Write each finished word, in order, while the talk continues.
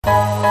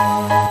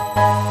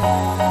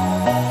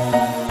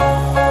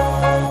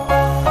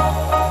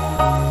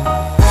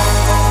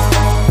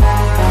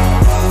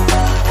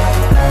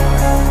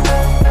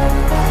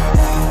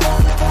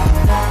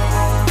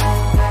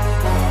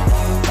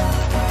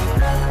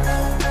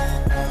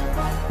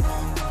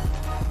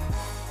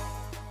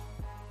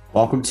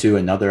Welcome to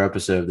another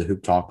episode of the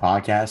Hoop Talk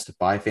podcast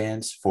by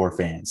fans for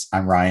fans.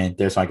 I'm Ryan.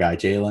 There's my guy,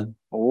 Jalen.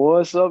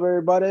 What's up,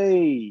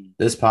 everybody?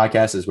 This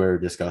podcast is where we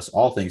discuss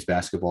all things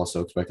basketball, so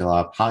expect a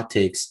lot of hot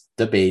takes,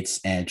 debates,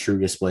 and true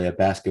display of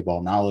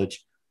basketball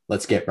knowledge.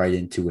 Let's get right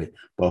into it.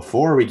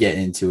 Before we get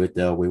into it,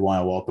 though, we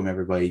want to welcome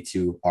everybody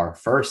to our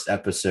first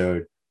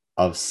episode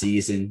of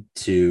season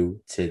 2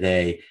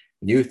 today.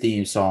 New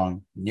theme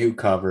song, new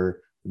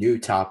cover, new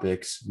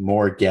topics,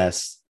 more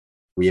guests.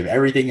 We have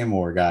everything and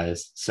more,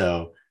 guys.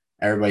 So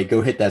everybody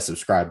go hit that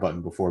subscribe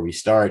button before we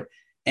start.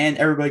 And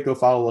everybody go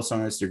follow us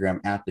on Instagram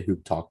at the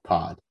Hoop Talk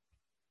Pod.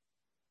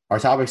 Our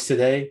topics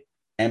today,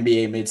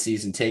 NBA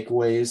midseason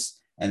takeaways,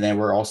 and then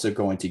we're also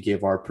going to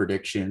give our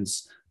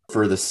predictions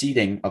for the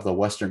seeding of the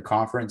Western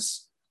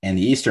Conference and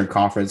the Eastern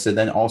Conference, and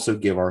then also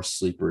give our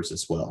sleepers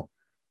as well.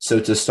 So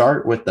to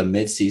start with the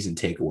midseason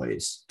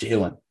takeaways,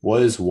 Jalen,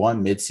 what is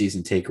one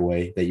midseason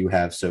takeaway that you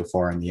have so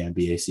far in the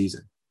NBA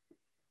season?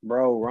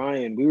 Bro,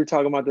 Ryan, we were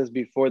talking about this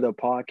before the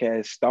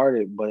podcast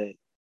started, but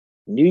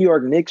New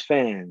York Knicks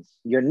fans,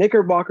 your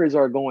Knickerbockers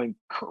are going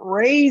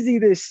crazy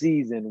this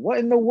season. What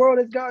in the world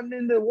has gotten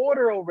in the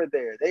water over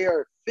there? They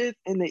are fifth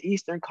in the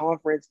Eastern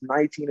Conference,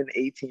 19 and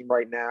 18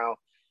 right now.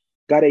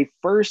 Got a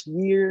first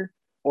year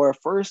or a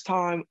first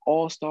time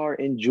All-Star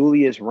in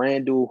Julius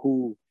Randle,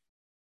 who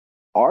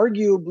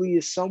arguably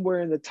is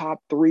somewhere in the top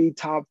 3,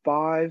 top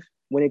 5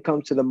 when it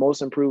comes to the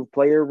most improved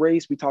player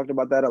race. We talked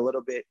about that a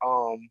little bit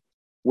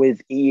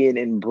with Ian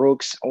and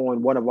Brooks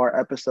on one of our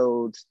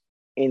episodes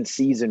in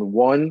season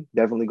 1.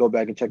 Definitely go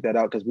back and check that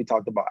out because we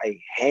talked about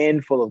a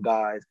handful of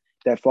guys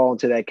that fall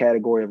into that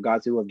category of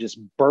guys who have just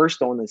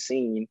burst on the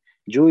scene.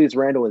 Julius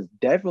Randle is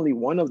definitely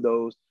one of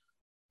those.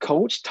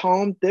 Coach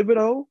Tom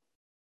Thibodeau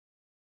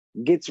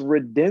gets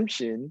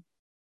redemption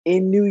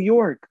in New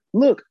York.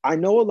 Look, I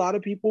know a lot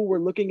of people were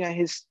looking at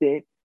his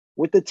stint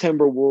with the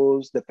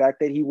Timberwolves, the fact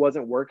that he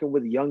wasn't working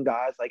with young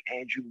guys like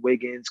Andrew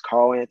Wiggins,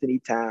 Karl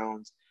Anthony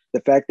Towns, the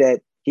fact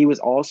that he was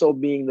also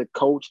being the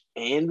coach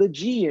and the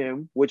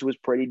GM, which was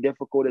pretty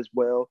difficult as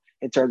well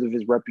in terms of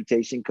his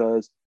reputation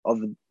because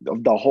of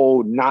the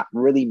whole not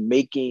really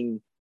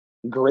making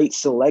great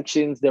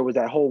selections. There was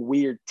that whole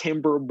weird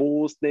Timber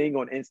Bulls thing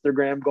on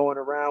Instagram going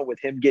around with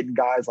him getting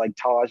guys like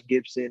Taj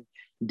Gibson,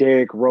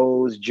 Derrick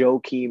Rose,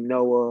 Joakim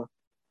Noah.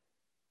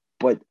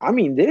 But I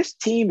mean, this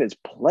team is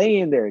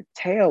playing their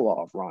tail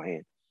off,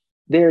 Ryan.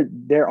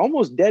 They're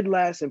almost dead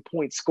last in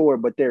points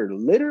scored, but they're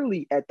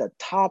literally at the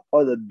top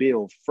of the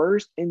bill,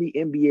 first in the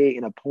NBA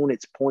in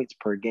opponents' points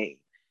per game.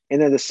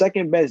 And they're the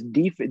second best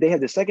defense. They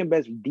have the second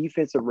best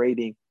defensive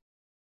rating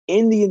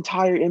in the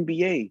entire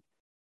NBA.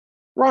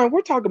 Ryan,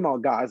 we're talking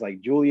about guys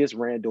like Julius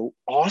Randle,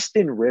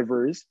 Austin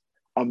Rivers,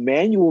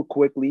 Emmanuel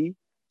Quickly.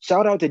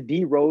 Shout out to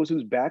D Rose,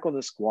 who's back on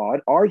the squad.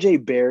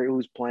 RJ Barrett,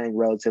 who's playing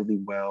relatively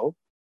well.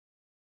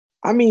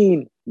 I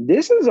mean,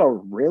 this is a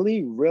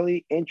really,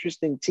 really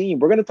interesting team.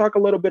 We're going to talk a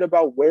little bit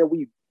about where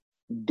we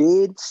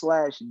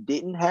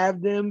didn't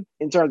have them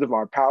in terms of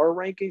our power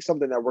ranking,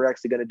 something that we're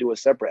actually going to do a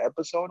separate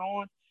episode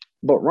on.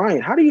 But Ryan,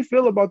 how do you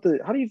feel about the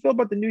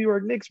New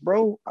York Knicks,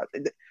 bro?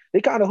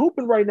 They kind of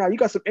hooping right now. You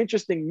got some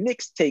interesting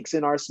Knicks takes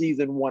in our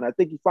season 1. I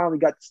think you finally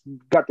got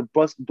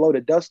to blow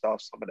the dust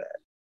off some of that.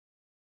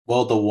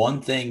 Well, the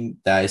one thing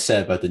that I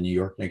said about the New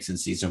York Knicks in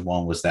season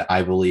 1 was that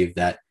I believe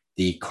that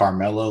the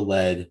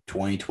Carmelo-led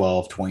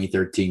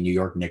 2012-2013 New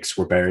York Knicks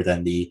were better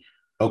than the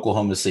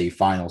Oklahoma City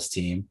Finals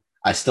team.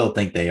 I still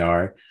think they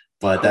are,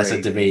 but that's a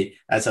debate.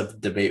 That's a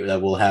debate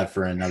that we'll have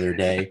for another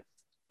day.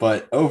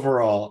 But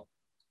overall,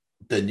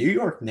 the New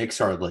York Knicks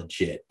are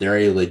legit. They're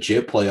a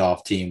legit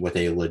playoff team with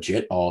a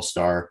legit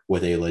all-star,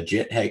 with a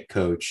legit head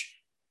coach,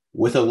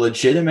 with a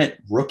legitimate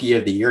rookie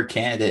of the year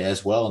candidate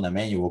as well in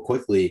Emmanuel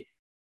Quickly.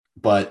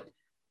 But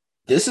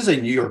this is a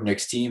New York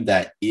Knicks team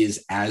that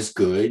is as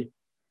good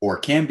or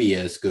can be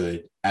as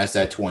good as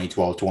that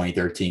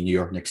 2012-2013 New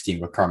York Knicks team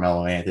with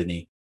Carmelo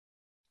Anthony.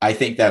 I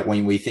think that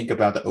when we think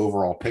about the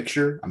overall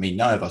picture, I mean,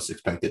 none of us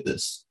expected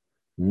this.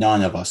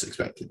 None of us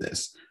expected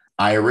this.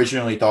 I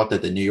originally thought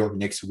that the New York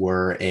Knicks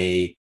were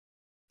a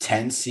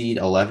 10 seed,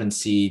 11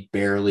 seed,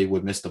 barely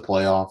would miss the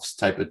playoffs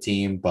type of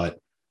team, but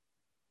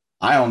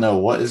I don't know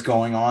what is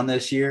going on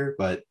this year,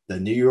 but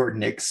the New York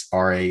Knicks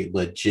are a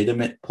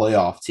legitimate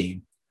playoff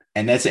team.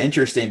 And that's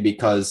interesting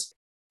because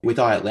we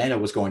thought Atlanta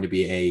was going to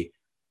be a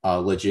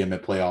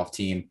legitimate playoff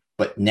team,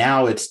 but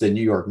now it's the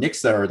New York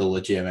Knicks that are the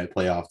legitimate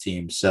playoff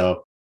team.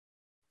 So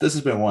this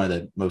has been one of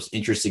the most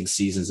interesting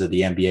seasons of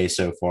the NBA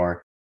so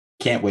far.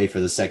 Can't wait for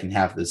the second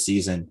half of the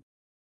season.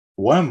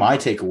 One of my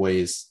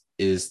takeaways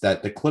is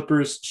that the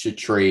Clippers should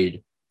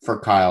trade for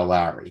Kyle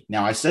Lowry.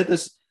 Now, I said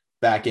this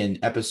back in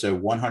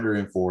episode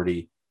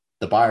 140,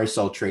 the buy or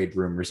sell trade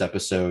rumors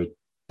episode,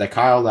 that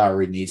Kyle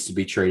Lowry needs to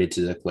be traded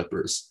to the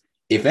Clippers.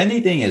 If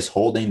anything is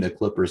holding the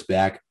Clippers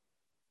back,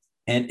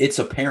 and it's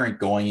apparent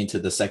going into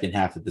the second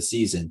half of the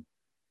season,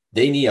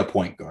 they need a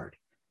point guard.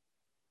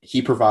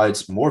 He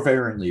provides more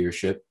veteran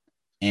leadership,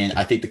 and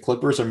I think the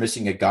Clippers are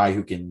missing a guy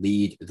who can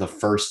lead the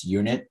first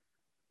unit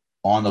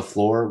on the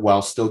floor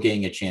while still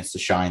getting a chance to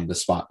shine the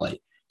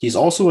spotlight. He's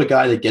also a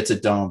guy that gets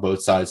it done on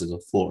both sides of the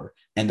floor.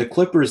 And the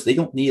Clippers, they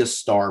don't need a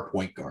star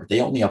point guard. They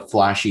don't need a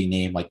flashy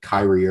name like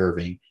Kyrie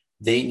Irving.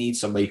 They need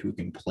somebody who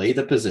can play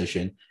the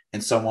position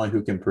and someone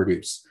who can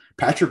produce.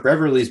 Patrick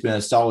Beverley's been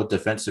a solid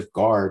defensive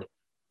guard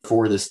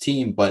for this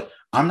team, but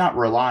I'm not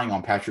relying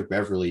on Patrick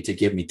Beverley to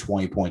give me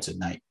 20 points a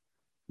night.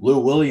 Lou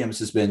Williams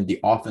has been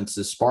the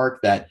offensive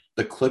spark that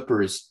the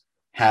Clippers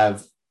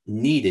have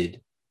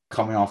needed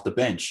coming off the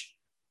bench,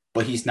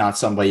 but he's not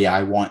somebody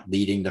I want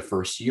leading the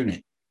first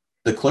unit.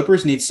 The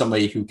Clippers need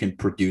somebody who can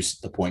produce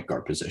the point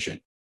guard position.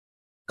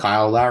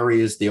 Kyle Lowry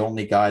is the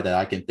only guy that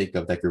I can think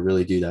of that could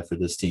really do that for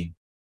this team.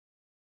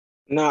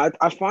 No,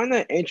 I find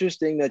that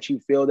interesting that you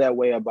feel that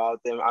way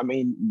about them. I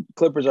mean,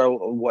 Clippers are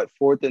what,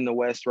 fourth in the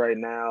West right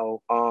now.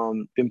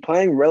 Been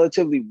playing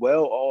relatively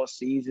well all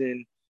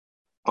season.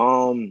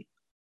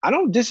 I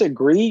don't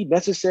disagree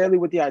necessarily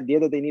with the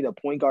idea that they need a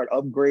point guard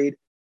upgrade.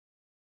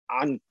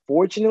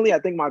 Unfortunately, I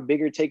think my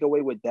bigger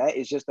takeaway with that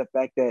is just the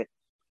fact that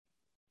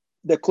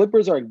the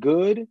Clippers are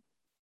good,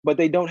 but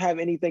they don't have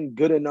anything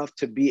good enough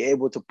to be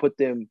able to put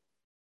them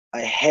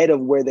ahead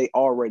of where they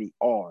already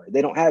are.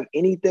 They don't have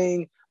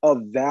anything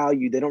of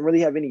value. They don't really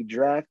have any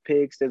draft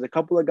picks. There's a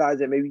couple of guys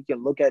that maybe you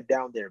can look at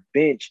down their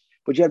bench,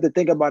 but you have to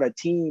think about a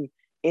team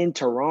in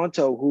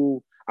Toronto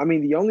who, I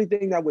mean, the only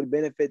thing that would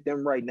benefit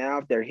them right now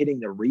if they're hitting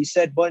the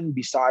reset button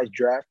besides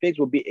draft picks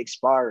would be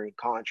expiring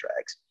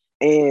contracts.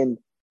 And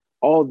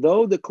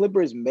although the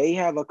Clippers may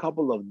have a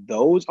couple of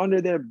those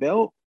under their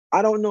belt,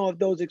 I don't know if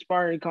those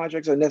expiring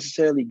contracts are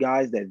necessarily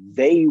guys that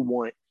they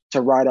want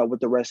to ride out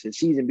with the rest of the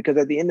season, because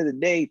at the end of the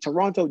day,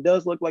 Toronto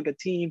does look like a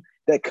team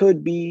that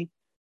could be,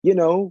 you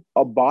know,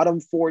 a bottom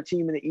four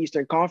team in the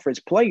Eastern Conference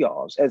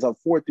playoffs as a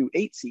 4 through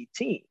 8 seed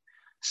team.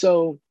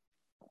 So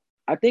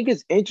I think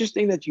it's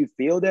interesting that you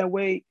feel that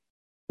way.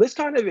 Let's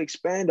kind of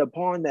expand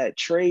upon that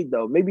trade,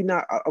 though. Maybe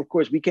not, of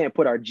course, we can't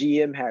put our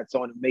GM hats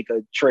on and make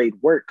a trade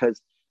work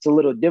because it's a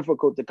little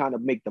difficult to kind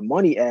of make the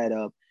money add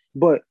up.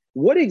 But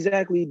what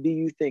exactly do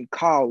you think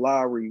Kyle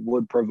Lowry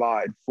would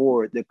provide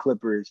for the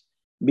Clippers?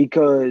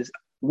 Because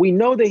we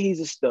know that he's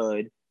a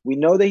stud. We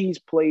know that he's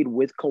played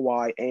with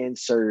Kawhi and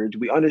Serge.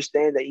 We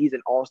understand that he's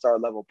an all-star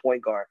level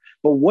point guard.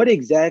 But what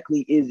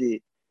exactly is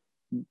it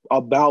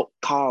about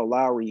Kyle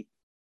Lowry,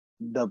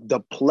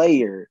 the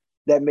player,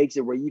 that makes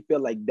it where you feel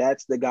like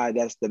that's the guy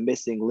that's the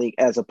missing link,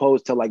 as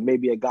opposed to like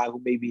maybe a guy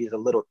who maybe is a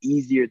little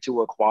easier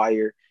to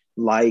acquire,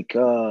 like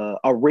a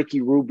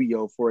Ricky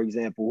Rubio, for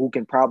example, who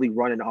can probably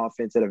run an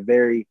offense at a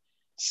very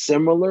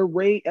similar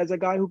rate as a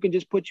guy who can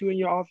just put you in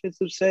your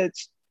offensive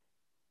sets,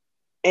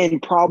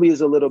 and probably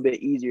is a little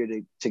bit easier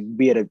to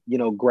be able to, you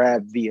know,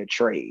 grab via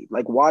trade.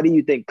 Like, why do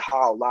you think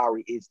Kyle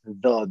Lowry is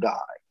the guy?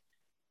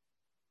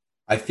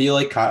 I feel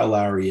like Kyle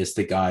Lowry is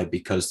the guy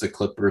because the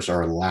Clippers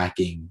are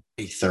lacking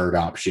a third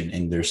option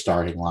in their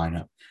starting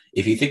lineup.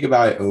 If you think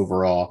about it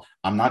overall,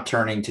 I'm not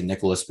turning to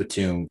Nicholas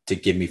Batum to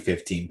give me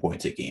 15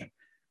 points a game.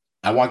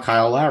 I want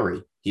Kyle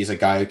Lowry. He's a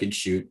guy who can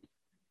shoot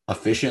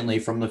efficiently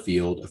from the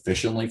field,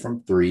 efficiently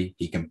from three.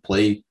 He can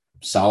play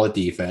solid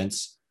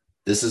defense.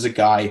 This is a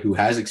guy who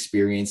has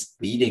experience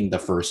leading the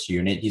first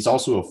unit. He's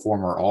also a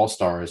former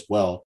All-Star as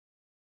well.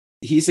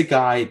 He's a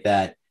guy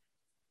that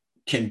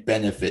can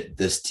benefit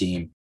this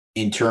team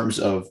in terms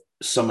of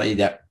somebody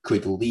that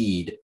could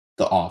lead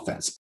the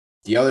offense.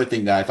 The other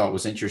thing that I thought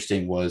was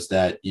interesting was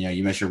that, you know,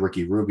 you mentioned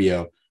Ricky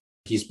Rubio.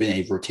 He's been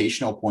a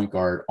rotational point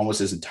guard almost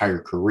his entire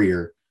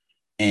career,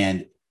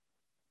 and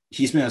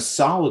he's been a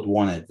solid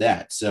one at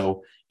that.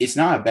 So it's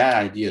not a bad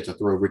idea to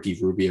throw Ricky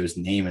Rubio's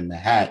name in the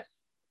hat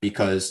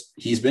because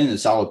he's been a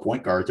solid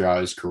point guard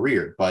throughout his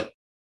career. But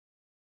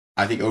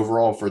I think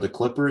overall for the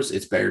Clippers,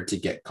 it's better to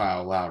get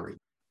Kyle Lowry.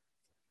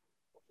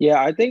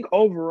 Yeah, I think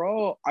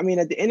overall, I mean,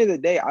 at the end of the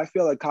day, I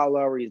feel like Kyle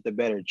Lowry is the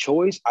better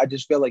choice. I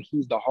just feel like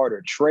he's the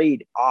harder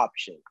trade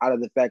option out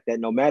of the fact that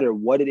no matter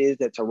what it is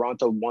that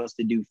Toronto wants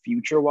to do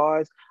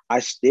future-wise, I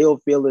still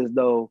feel as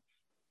though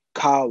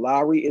Kyle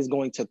Lowry is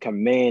going to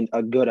command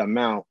a good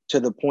amount to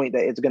the point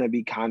that it's going to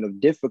be kind of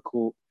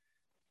difficult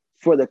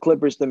for the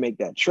Clippers to make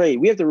that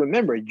trade. We have to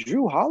remember,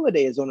 Drew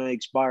Holiday is on an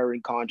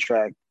expiring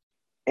contract,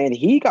 and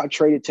he got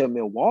traded to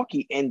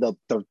Milwaukee, and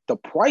the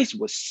price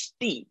was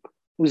steep.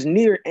 It was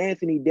near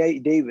Anthony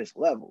Davis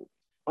level.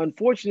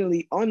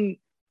 Unfortunately,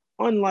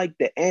 unlike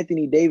the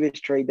Anthony Davis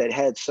trade that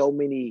had so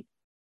many,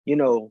 you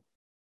know,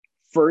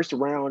 first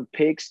round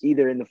picks,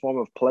 either in the form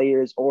of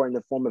players or in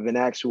the form of an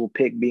actual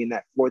pick being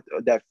that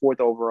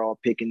fourth overall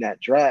pick in that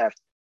draft.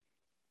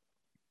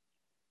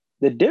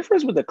 The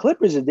difference with the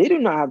Clippers is they do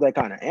not have that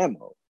kind of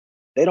ammo.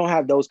 They don't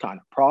have those kind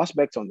of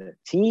prospects on their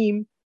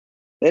team.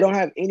 They don't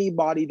have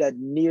anybody that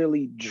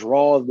nearly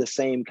draws the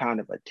same kind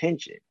of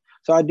attention.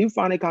 So I do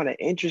find it kind of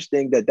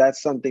interesting that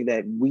that's something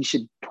that we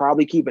should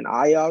probably keep an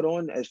eye out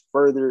on as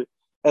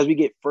we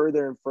get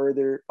further and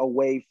further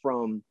away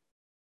from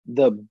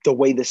the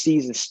way the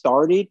season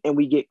started, and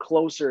we get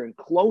closer and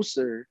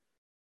closer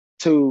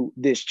to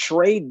this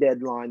trade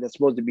deadline that's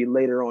supposed to be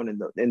later on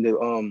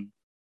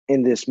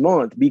in this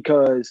month,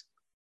 because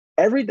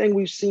everything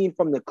we've seen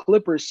from the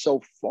Clippers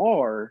so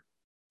far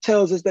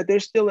tells us that they're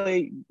still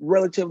a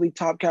relatively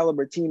top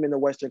caliber team in the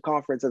Western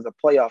Conference as a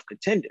playoff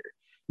contender.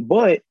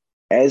 But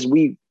as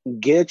we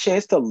get a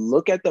chance to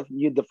look at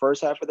the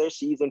first half of their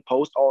season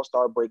post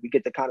All-Star break, we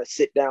get to kind of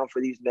sit down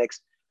for these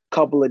next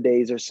couple of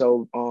days or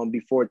so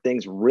before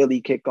things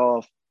really kick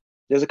off.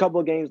 There's a couple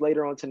of games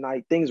later on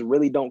tonight. Things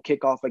really don't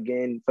kick off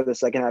again for the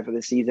second half of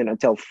the season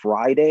until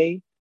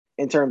Friday,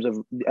 in terms of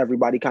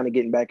everybody kind of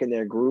getting back in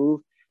their groove.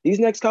 These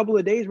next couple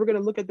of days, we're going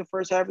to look at the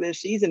first half of their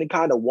season and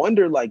kind of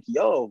wonder, like,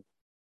 yo,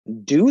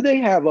 do they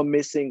have a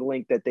missing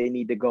link that they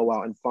need to go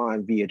out and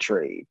find via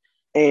trade?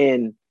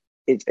 And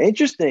it's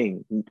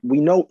interesting.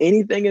 We know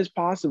anything is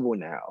possible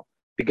now,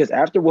 because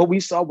after what we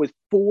saw with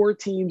 4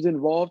 teams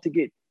involved to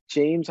get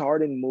James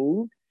Harden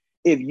moved,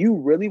 if you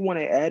really want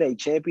to add a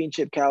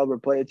championship caliber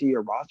player to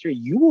your roster,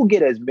 you will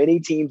get as many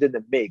teams in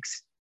the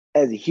mix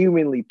as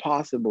humanly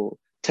possible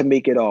to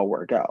make it all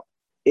work out.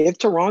 If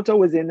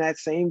Toronto is in that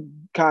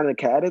same kind of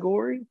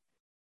category,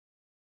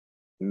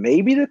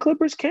 maybe the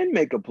Clippers can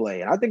make a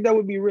play. I think that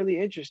would be really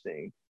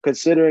interesting,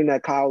 considering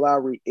that Kyle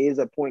Lowry is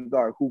a point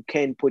guard who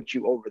can put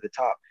you over the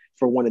top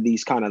for one of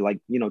these kind of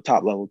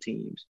top level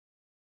teams.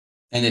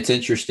 And it's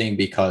interesting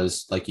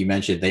because, like you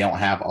mentioned, they don't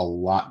have a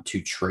lot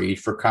to trade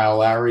for Kyle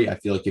Lowry. I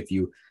feel like if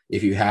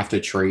you have to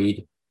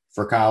trade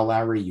for Kyle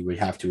Lowry, you would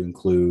have to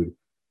include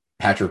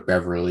Patrick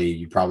Beverley.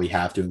 You probably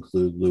have to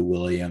include Lou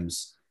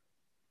Williams.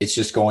 It's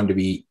just going to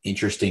be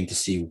interesting to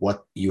see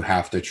what you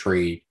have to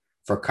trade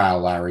for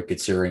Kyle Lowry,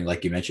 considering,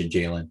 like you mentioned,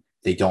 Jalen,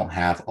 they don't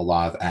have a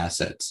lot of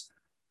assets.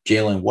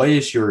 Jalen, what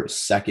is your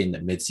second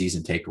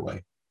midseason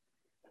takeaway?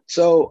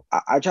 So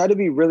I try to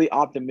be really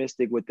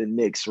optimistic with the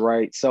Knicks,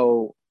 right?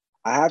 So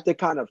I have to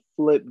kind of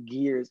flip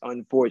gears,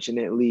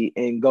 unfortunately,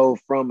 and go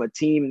from a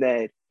team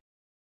that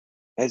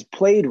has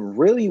played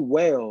really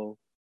well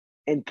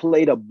and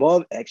played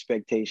above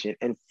expectation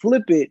and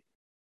flip it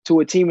to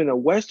a team in the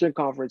Western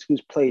Conference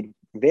who's played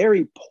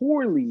very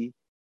poorly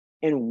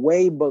and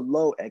way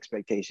below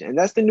expectation. And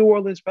that's the New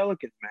Orleans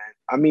Pelicans, man.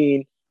 I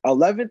mean,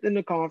 11th in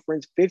the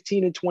conference,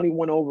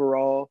 15-21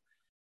 overall.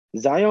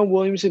 Zion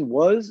Williamson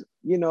was,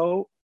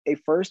 a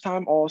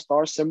first-time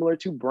All-Star, similar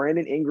to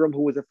Brandon Ingram,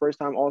 who was a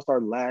first-time All-Star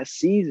last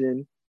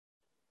season.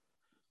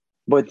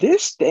 But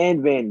this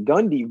Stan Van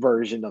Gundy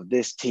version of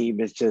this team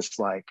is just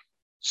like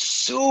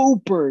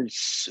super,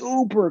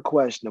 super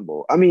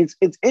questionable. I mean,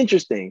 it's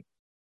interesting.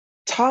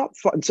 Top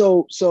five,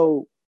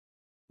 so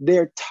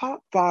they're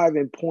top 5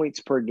 in points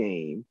per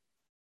game,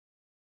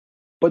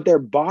 but they're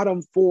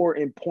bottom 4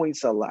 in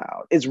points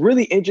allowed. It's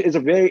really it's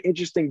a very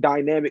interesting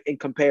dynamic in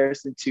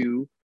comparison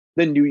to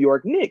the New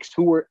York Knicks,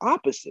 who were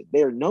opposite.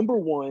 They're number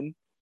 1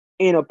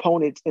 in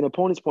opponents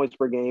points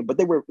per game, but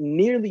they were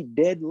nearly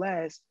dead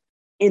last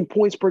in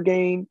points per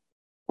game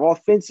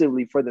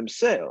offensively for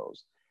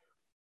themselves.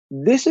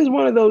 This is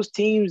one of those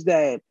teams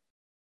that,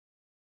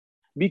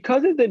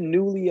 because of the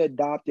newly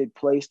adopted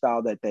play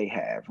style that they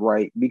have,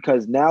 right?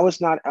 Because now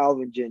it's not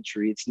Alvin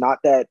Gentry. It's not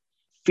that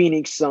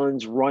Phoenix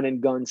Suns run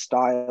and gun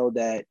style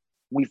that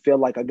we feel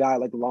like a guy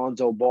like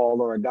Lonzo Ball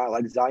or a guy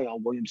like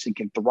Zion Williamson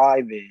can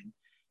thrive in.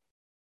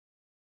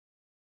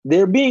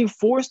 They're being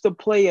forced to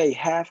play a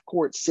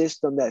half-court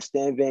system that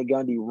Stan Van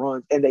Gundy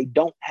runs, and they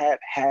don't have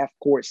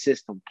half-court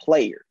system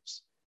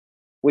players,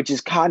 which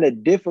is kind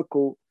of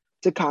difficult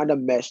to kind of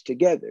mesh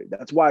together.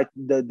 That's why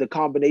the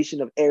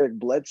combination of Eric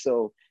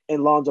Bledsoe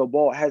and Lonzo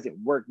Ball hasn't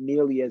worked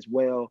nearly as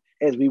well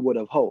as we would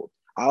have hoped.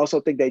 I also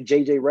think that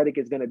JJ Redick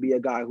is going to be a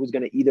guy who's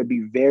going to either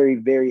be very,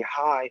 very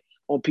high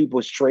on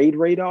people's trade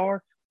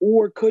radar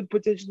or could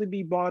potentially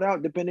be bought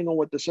out depending on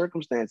what the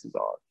circumstances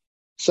are.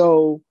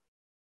 So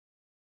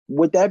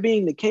with that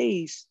being the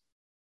case,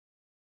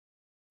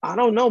 I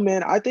don't know,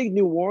 man. I think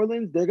New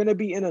Orleans, they're going to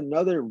be in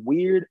another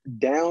weird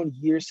down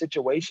year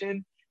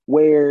situation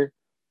where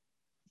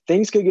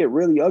things could get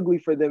really ugly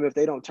for them if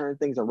they don't turn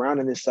things around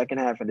in this second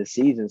half of the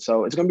season.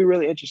 So it's going to be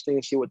really interesting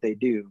to see what they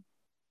do.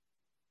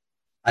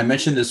 I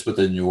mentioned this with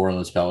the New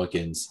Orleans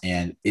Pelicans,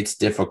 and it's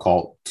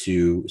difficult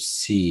to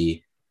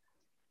see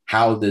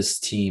how this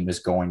team is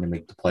going to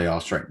make the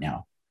playoffs right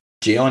now.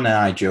 Jalen and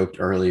I joked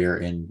earlier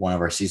in one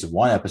of our season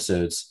 1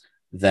 episodes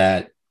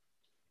that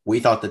we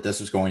thought that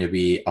this was going to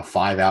be a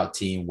 5-out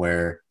team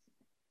where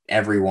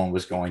everyone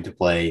was going to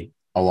play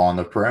along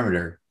the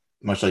perimeter,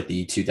 much like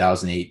the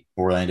 2008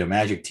 Orlando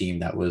Magic team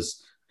that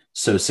was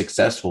so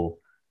successful.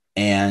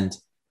 And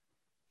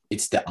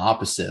it's the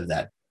opposite of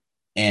that.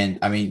 And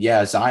I mean,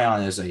 yeah,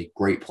 Zion is a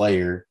great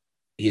player.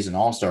 He's an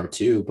all-star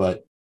too,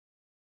 but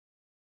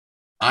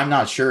I'm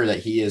not sure that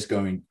he is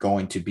going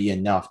to be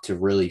enough to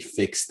really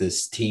fix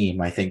this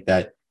team. I think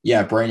that,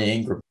 yeah, Brandon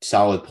Ingram,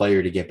 solid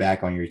player to get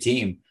back on your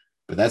team,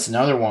 but that's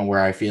another one where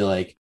I feel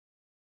like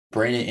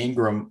Brandon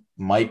Ingram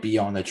might be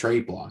on the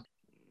trade block.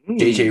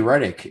 JJ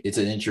Redick, it's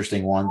an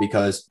interesting one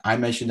because I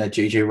mentioned that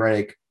JJ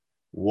Redick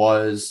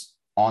was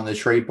on the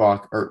trade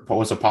block or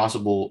was a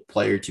possible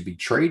player to be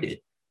traded.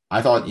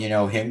 I thought,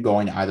 him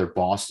going to either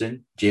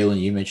Boston, Jalen,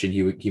 you mentioned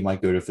he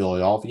might go to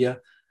Philadelphia.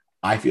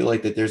 I feel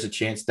like that there's a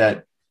chance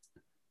that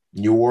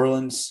New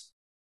Orleans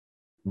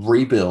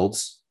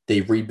rebuilds.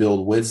 They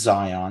rebuild with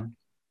Zion.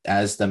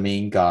 as the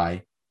main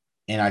guy.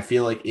 And I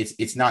feel like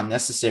it's not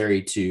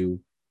necessary to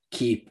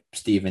keep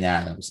Steven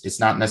Adams. It's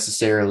not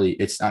necessary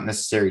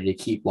to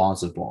keep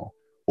Lonzo Ball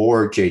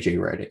or JJ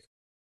Redick.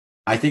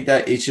 I think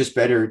that it's just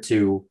better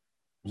to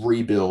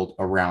rebuild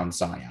around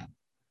Zion.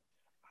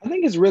 I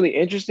think it's really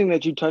interesting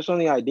that you touched on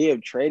the idea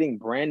of trading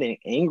Brandon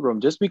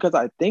Ingram, just because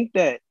I think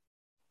that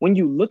when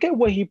you look at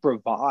what he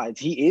provides,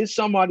 he is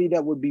somebody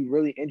that would be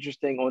really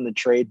interesting on the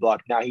trade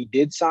block. Now, he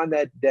did sign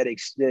that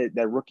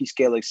rookie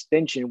scale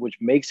extension, which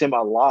makes him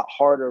a lot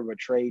harder of a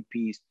trade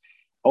piece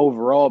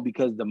overall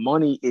because the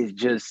money is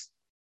just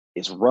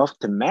it's rough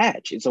to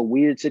match. It's a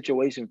weird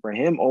situation for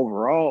him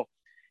overall,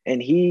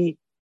 and he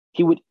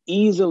would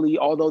easily,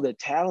 although the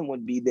talent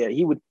would be there,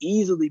 he would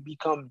easily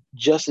become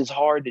just as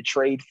hard to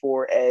trade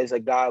for as a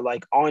guy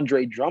like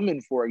Andre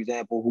Drummond, for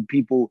example, who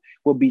people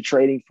will be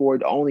trading for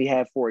to only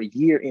have for a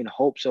year in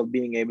hopes of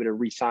being able to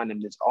re-sign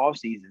him this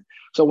offseason.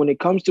 So when it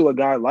comes to a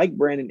guy like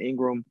Brandon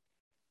Ingram,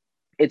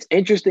 it's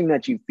interesting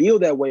that you feel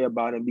that way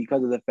about him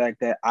because of the fact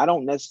that I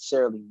don't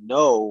necessarily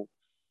know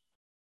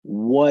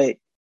what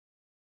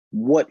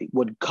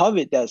would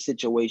covet that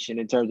situation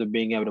in terms of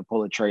being able to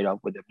pull a trade off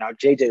with him. Now,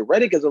 JJ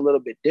Redick is a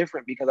little bit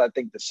different because I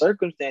think the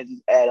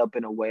circumstances add up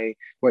in a way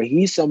where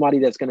he's somebody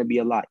that's going to be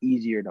a lot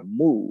easier to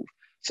move.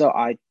 So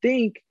I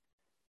think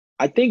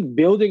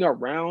building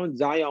around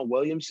Zion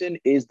Williamson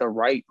is the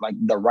right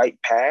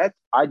path.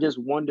 I just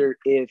wonder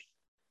if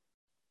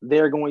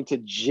they're going to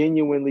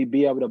genuinely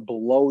be able to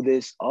blow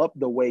this up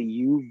the way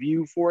you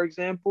view, for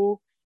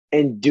example,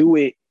 and do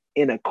it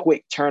in a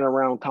quick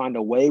turnaround kind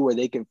of way where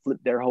they can flip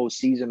their whole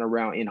season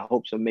around in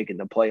hopes of making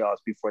the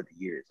playoffs before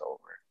the year is over.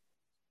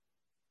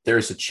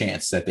 There's a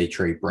chance that they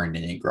trade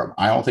Brandon Ingram.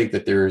 I don't think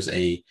that there's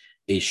a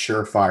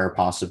surefire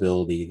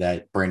possibility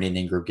that Brandon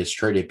Ingram gets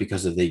traded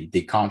because of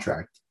the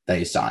contract that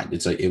he signed.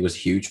 It was a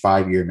huge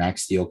 5-year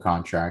max deal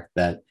contract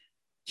that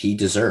he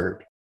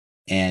deserved.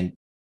 And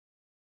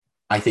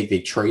I think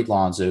they trade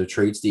Lonzo,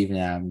 trade Steven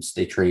Adams,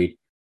 they trade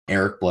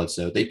Eric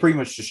Bledsoe. They pretty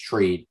much just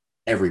trade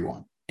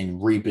everyone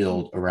and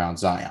rebuild around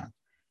Zion.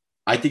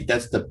 I think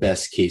that's the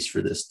best case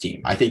for this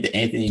team. I think the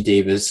Anthony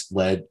Davis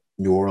led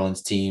New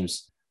Orleans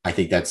teams, I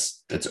think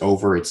that's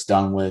over. It's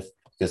done with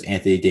because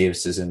Anthony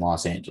Davis is in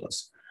Los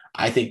Angeles.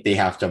 I think they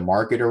have to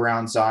market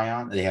around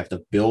Zion. They have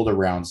to build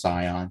around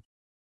Zion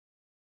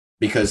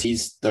because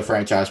he's the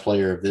franchise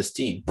player of this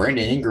team.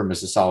 Brandon Ingram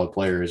is a solid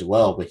player as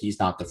well, but he's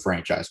not the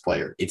franchise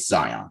player. It's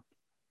Zion.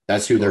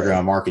 That's who they're going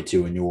to market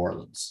to in New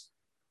Orleans.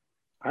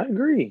 I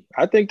agree.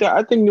 I think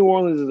New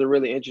Orleans is a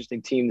really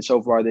interesting team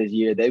so far this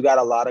year. They've got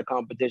a lot of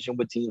competition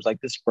with teams like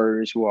the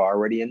Spurs, who are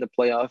already in the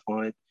playoff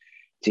hunt,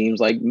 teams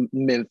like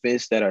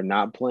Memphis that are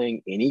not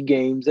playing any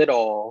games at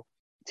all,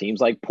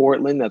 teams like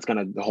Portland that's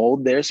going to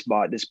hold their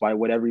spot despite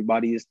what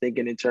everybody is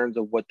thinking in terms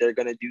of what they're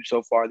going to do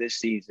so far this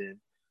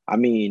season. I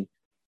mean,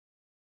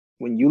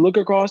 when you look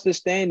across the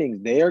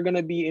standings, they are going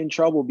to be in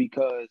trouble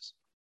because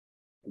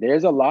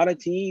there's a lot of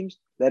teams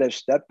that have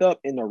stepped up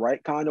in the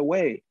right kind of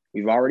way.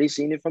 We've already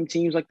seen it from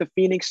teams like the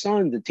Phoenix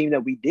Suns, the team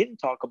that we didn't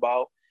talk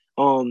about,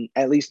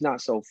 at least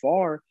not so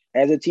far,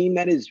 as a team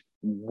that is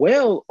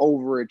well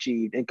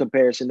overachieved in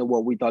comparison to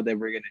what we thought they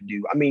were going to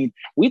do. I mean,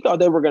 we thought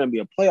they were going to be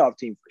a playoff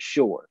team for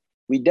sure.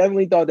 We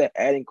definitely thought that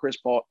adding Chris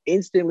Paul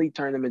instantly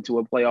turned them into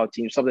a playoff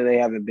team, something they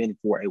haven't been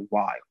for a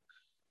while.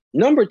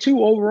 Number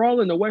 2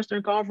 overall in the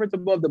Western Conference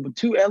above the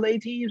 2 LA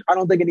teams, I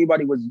don't think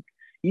anybody was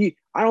 –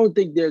 I don't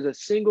think there's a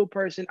single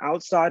person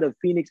outside of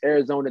Phoenix,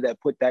 Arizona that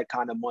put that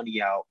kind of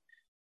money out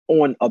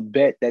on a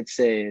bet that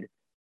said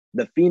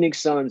the Phoenix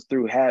Suns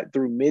through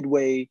the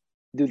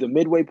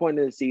midway point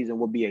of the season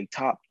will be a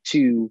top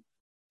 2,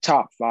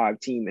 top 5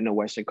 team in the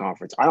Western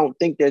Conference. I don't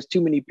think there's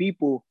too many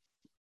people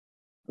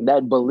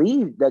that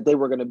believe that they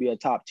were going to be a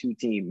top 2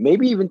 team,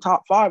 maybe even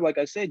top 5, like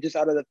I said, just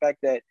out of the fact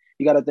that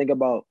you got to think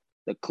about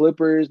the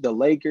Clippers, the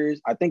Lakers.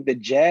 I think the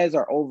Jazz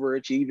are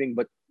overachieving,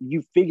 but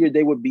you figured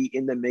they would be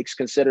in the mix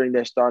considering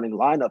their starting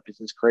lineup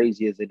is as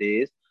crazy as it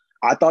is.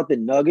 I thought the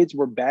Nuggets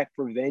were back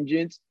for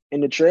vengeance,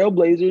 and the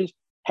Trailblazers,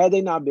 had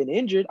they not been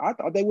injured, I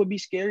thought they would be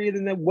scarier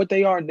than what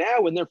they are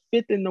now, and they're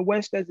 5th in the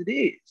West as it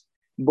is.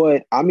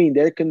 But I mean,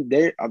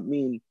 the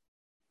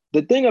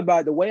thing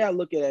about the way I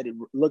look at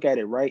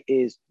it, right,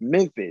 is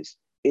Memphis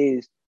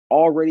is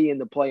already in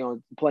the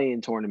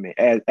play-in tournament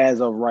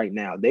as of right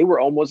now. They were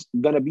almost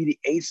going to be the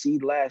 8th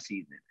seed last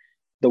season.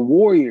 The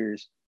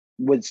Warriors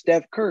with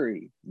Steph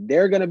Curry,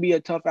 they're going to be a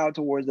tough out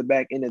towards the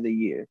back end of the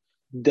year.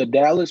 The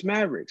Dallas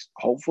Mavericks,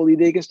 hopefully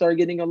they can start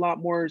getting a lot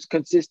more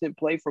consistent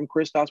play from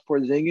Kristaps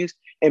Porzingis,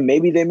 and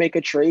maybe they make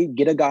a trade,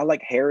 get a guy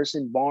like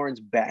Harrison Barnes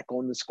back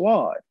on the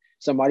squad,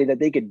 somebody that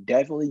they could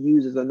definitely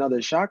use as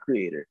another shot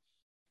creator.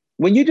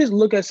 When you just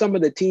look at some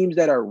of the teams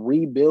that are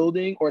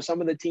rebuilding, or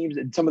some of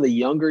the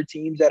younger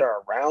teams that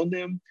are around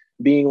them,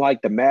 being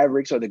like the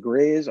Mavericks or the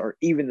Grizz or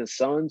even the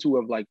Suns, who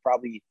have like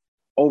probably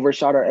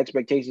overshot our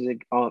expectations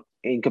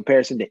in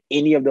comparison to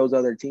any of those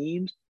other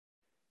teams,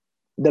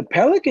 the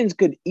Pelicans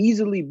could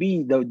easily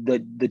be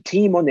the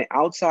team on the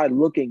outside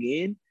looking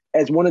in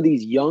as one of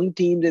these young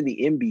teams in the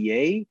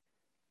NBA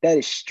that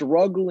is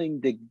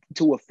struggling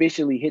to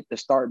officially hit the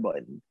start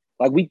button.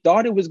 Like, we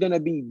thought it was going to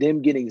be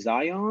them getting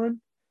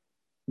Zion,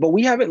 but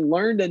we haven't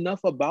learned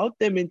enough about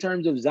them in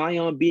terms of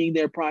Zion being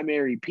their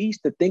primary piece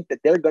to think that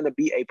they're going to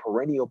be a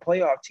perennial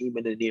playoff team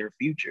in the near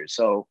future.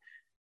 So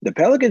the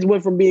Pelicans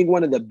went from being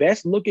one of the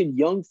best looking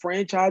young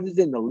franchises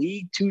in the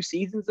league 2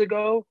 seasons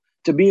ago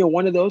to being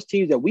one of those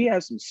teams that we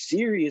have some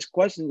serious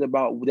questions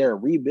about their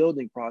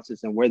rebuilding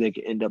process and where they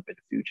could end up in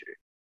the future.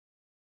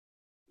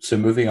 So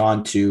moving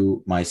on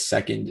to my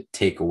second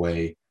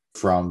takeaway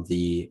from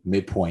the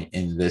midpoint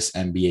in this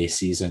NBA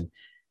season,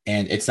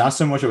 and it's not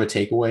so much of a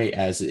takeaway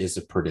as it is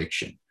a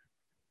prediction.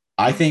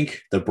 I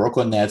think the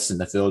Brooklyn Nets and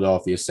the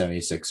Philadelphia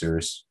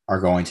 76ers are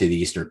going to the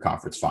Eastern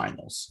Conference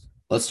Finals.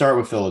 Let's start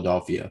with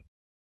Philadelphia.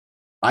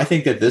 I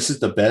think that this is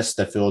the best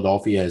that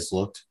Philadelphia has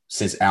looked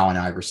since Allen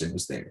Iverson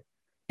was there.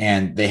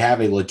 And they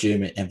have a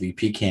legitimate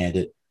MVP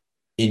candidate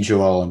in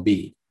Joel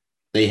Embiid.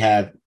 They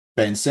have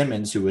Ben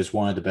Simmons, who is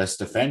one of the best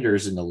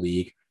defenders in the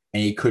league,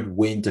 and he could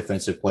win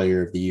Defensive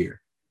Player of the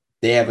Year.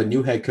 They have a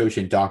new head coach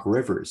in Doc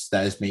Rivers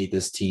that has made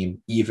this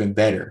team even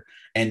better.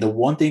 And the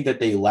one thing that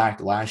they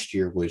lacked last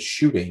year was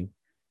shooting,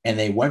 and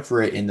they went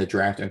for it in the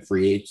draft and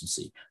free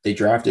agency. They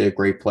drafted a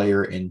great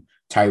player in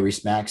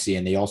Tyrese Maxey,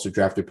 and they also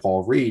drafted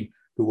Paul Reed,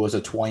 who was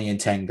a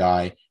 20-10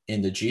 guy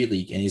in the G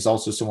League, and he's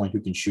also someone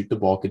who can shoot the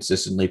ball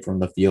consistently from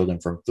the field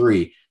and from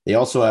three. They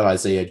also have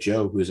Isaiah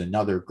Joe, who's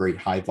another great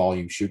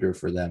high-volume shooter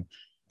for them.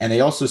 And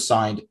they also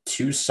signed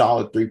 2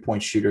 solid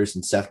three-point shooters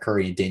in Seth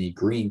Curry and Danny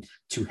Green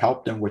to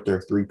help them with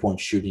their three-point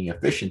shooting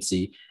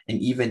efficiency, and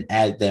even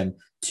add them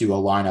to a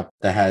lineup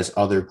that has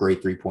other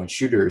great three-point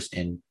shooters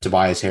in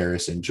Tobias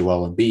Harris and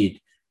Joel Embiid,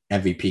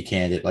 MVP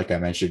candidate, like I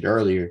mentioned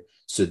earlier.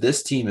 So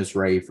this team is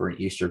ready for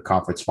an Eastern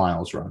Conference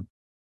Finals run.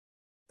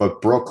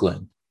 But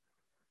Brooklyn,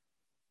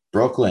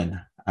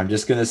 I'm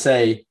just going to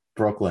say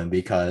Brooklyn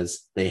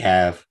because they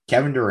have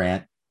Kevin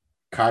Durant,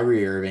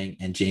 Kyrie Irving,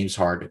 and James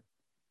Harden.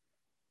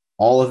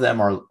 All of them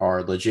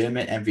are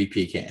legitimate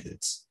MVP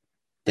candidates.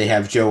 They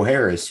have Joe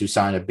Harris, who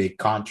signed a big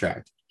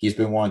contract. He's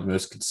been one of the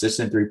most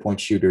consistent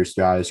three-point shooters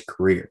throughout his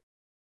career.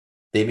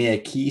 They made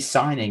a key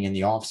signing in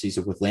the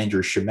offseason with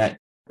Landry Shamet,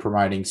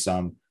 providing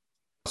some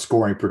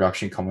scoring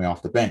production coming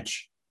off the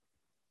bench.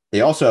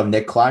 They also have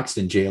Nick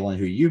Claxton, Jalen,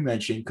 who you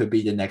mentioned could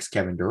be the next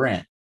Kevin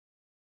Durant.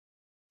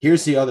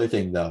 Here's the other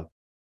thing, though.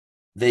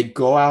 They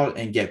go out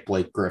and get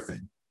Blake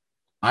Griffin.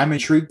 I'm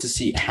intrigued to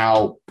see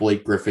how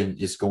Blake Griffin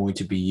is going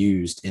to be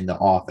used in the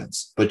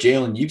offense. But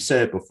Jalen, you've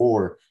said it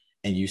before,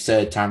 and you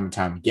said it time and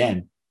time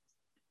again.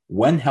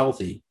 When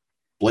healthy,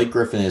 Blake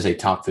Griffin is a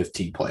top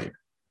 15 player.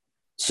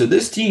 So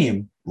this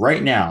team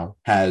right now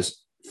has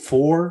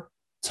 4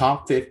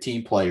 top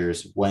 15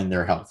 players when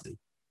they're healthy.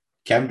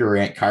 Kevin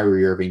Durant,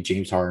 Kyrie Irving,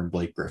 James Harden,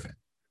 Blake Griffin.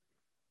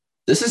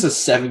 This is a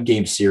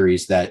 7-game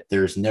series that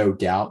there's no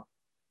doubt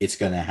it's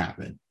going to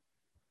happen.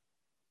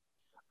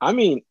 I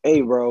mean,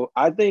 hey, bro,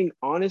 I think,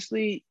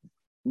 honestly,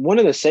 one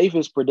of the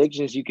safest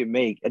predictions you can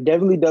make. It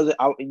definitely doesn't,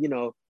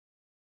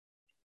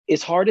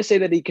 it's hard to say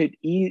that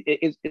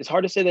it's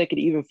hard to say that it could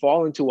even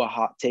fall into a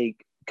hot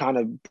take kind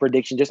of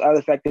prediction, just out of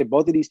the fact that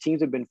both of these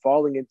teams have been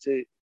falling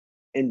into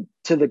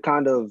the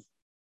kind of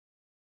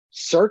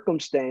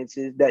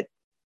circumstances that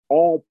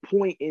all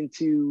point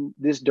into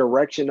this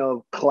direction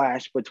of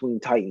clash between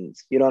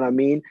Titans. You know what I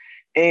mean?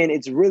 And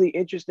it's really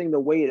interesting the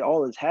way it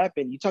all has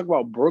happened. You talk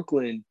about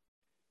Brooklyn,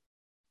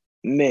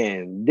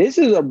 man, this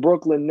is a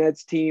Brooklyn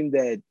Nets team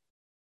that,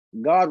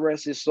 God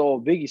rest his soul,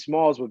 Biggie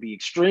Smalls would be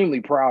extremely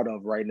proud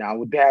of right now.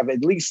 Would have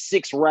at least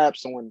 6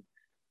 raps on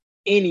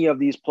any of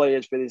these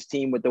players for this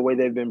team with the way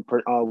they've been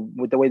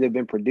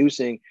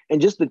producing, and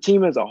just the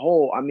team as a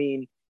whole. I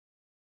mean,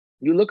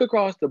 you look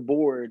across the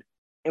board,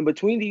 and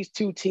between these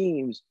two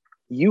teams,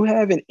 you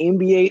have an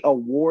NBA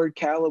award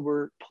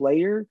caliber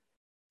player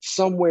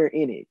somewhere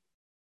in it.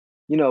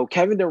 You know,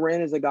 Kevin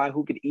Durant is a guy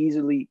who could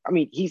easily,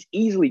 he's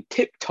easily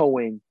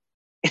tiptoeing,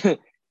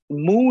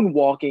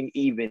 moonwalking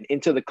even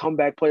into the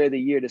comeback player of the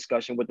year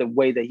discussion with the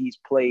way that he's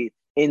played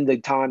in the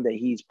time that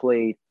he's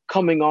played,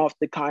 coming off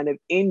the kind of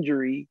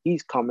injury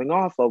he's coming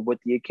off of with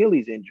the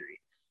Achilles injury.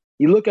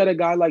 You look at a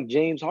guy like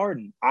James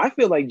Harden. I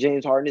feel like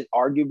James Harden is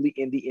arguably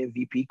in the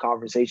MVP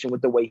conversation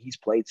with the way he's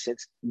played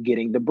since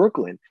getting to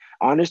Brooklyn.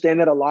 I understand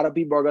that a lot of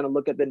people are going to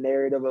look at the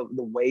narrative of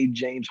the way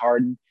James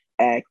Harden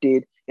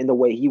acted and the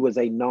way he was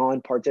a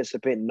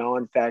non-participant,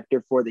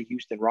 non-factor for the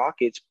Houston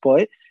Rockets.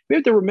 But we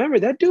have to remember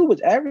that dude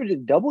was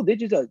averaging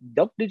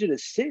double-digit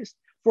assists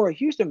for a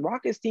Houston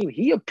Rockets team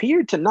he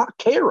appeared to not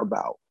care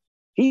about.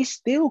 He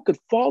still could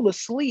fall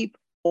asleep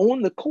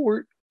on the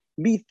court,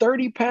 be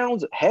 30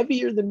 pounds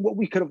heavier than what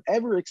we could have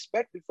ever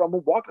expected from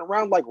him, walking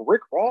around like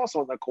Rick Ross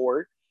on the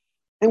court,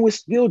 and was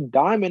still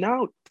diming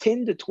out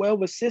 10 to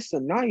 12 assists a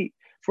night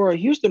for a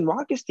Houston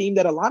Rockets team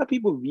that a lot of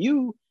people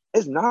view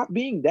as not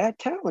being that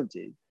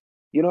talented.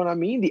 You know what I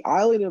mean? The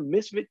island of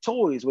misfit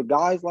toys with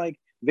guys like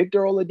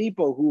Victor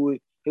Oladipo, who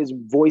has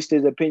voiced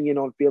his opinion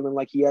on feeling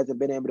like he hasn't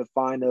been able to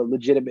find a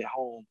legitimate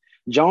home.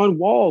 John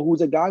Wall,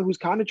 who's a guy who's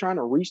kind of trying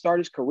to restart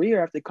his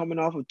career after coming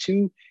off of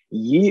two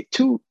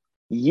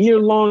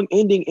year-long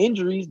ending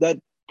injuries that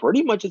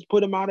pretty much has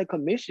put him out of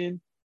commission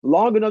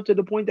long enough to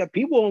the point that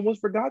people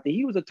almost forgot that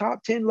he was a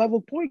top 10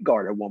 level point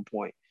guard at one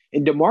point.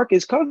 And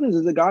DeMarcus Cousins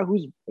is a guy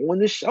who's on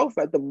the shelf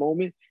at the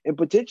moment and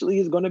potentially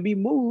is going to be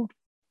moved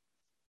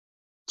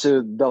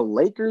to the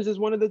Lakers as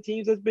one of the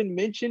teams that's been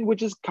mentioned,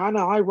 which is kind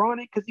of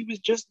ironic because he was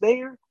just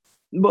there.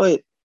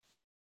 But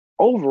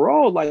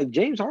overall, like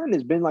James Harden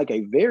has been like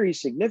a very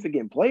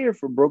significant player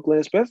for Brooklyn,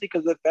 especially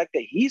because of the fact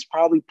that he's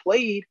probably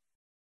played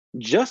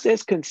just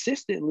as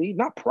consistently,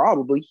 not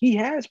probably, he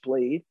has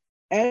played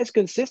as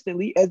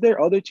consistently as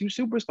their other two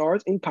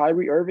superstars in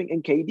Kyrie Irving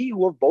and KD,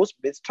 who have both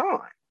missed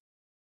time.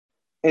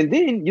 And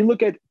then you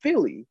look at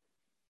Philly.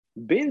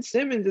 Ben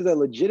Simmons is a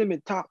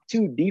legitimate top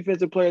 2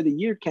 defensive player of the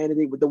year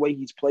candidate with the way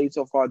he's played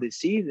so far this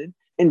season.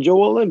 And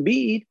Joel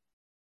Embiid,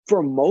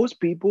 for most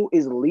people,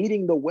 is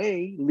leading the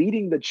way,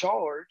 leading the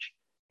charge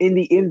in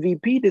the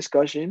MVP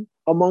discussion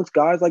amongst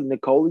guys like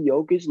Nikola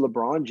Jokic,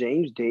 LeBron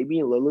James,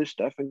 Damian Lillard,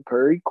 Stephen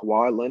Curry,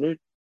 Kawhi Leonard,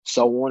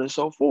 so on and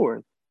so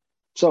forth.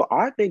 So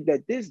I think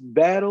that this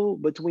battle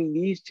between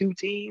these two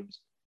teams,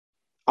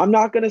 I'm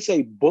not going to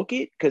say book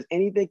it because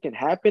anything can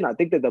happen. I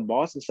think that the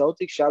Boston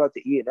Celtics, shout out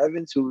to Ian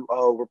Evans, who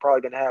we're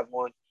probably going to have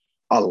on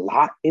a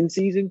lot in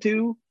season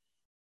 2.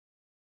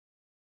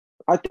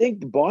 I think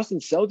the Boston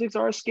Celtics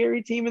are a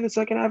scary team in the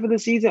second half of the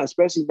season,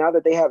 especially now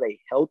that they have a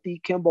healthy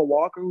Kemba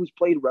Walker who's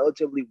played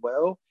relatively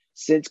well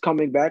since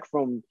coming back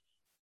from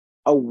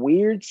a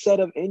weird set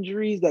of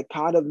injuries that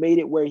kind of made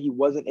it where he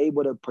wasn't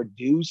able to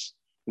produce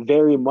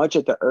very much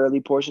at the early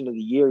portion of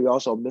the year. He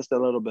also missed a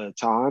little bit of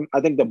time.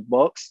 I think the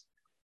Bucks,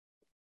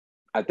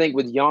 I think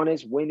with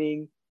Giannis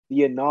winning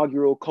the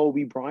inaugural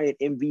Kobe Bryant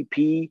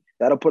MVP,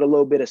 that'll put a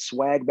little bit of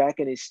swag back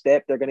in his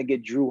step. They're going to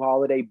get Drew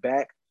Holiday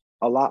back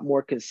a lot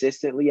more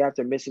consistently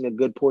after missing a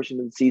good portion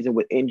of the season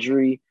with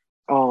injury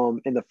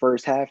in the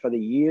first half of the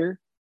year.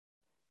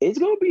 It's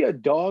going to be a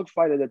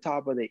dogfight at the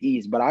top of the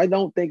East, but I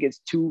don't think it's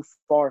too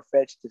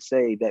far-fetched to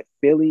say that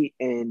Philly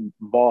and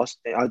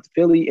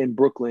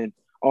Brooklyn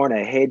are in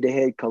a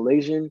head-to-head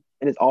collision,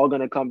 and it's all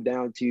going to come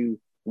down to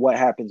what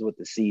happens with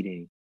the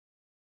seeding.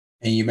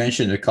 And you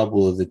mentioned a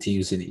couple of the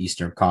teams in the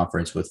Eastern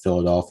Conference with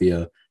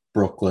Philadelphia,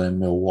 Brooklyn,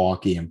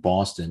 Milwaukee, and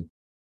Boston.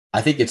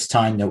 I think it's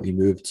time that we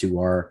move to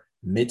our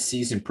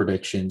midseason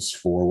predictions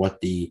for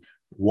what the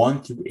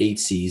 1 through 8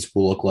 seeds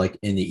will look like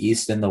in the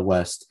East and the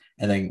West.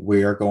 And then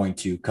we are going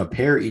to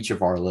compare each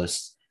of our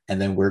lists, and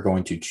then we're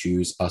going to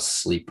choose a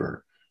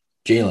sleeper.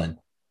 Jalen,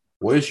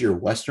 what does your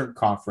Western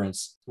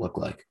Conference look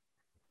like?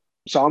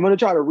 So I'm going to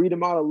try to read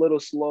them out a little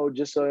slow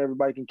just so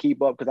everybody can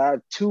keep up because I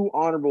have 2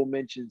 honorable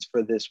mentions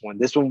for this one.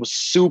 This one was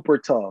super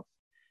tough.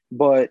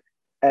 But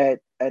at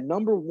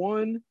number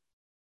 1,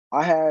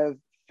 I have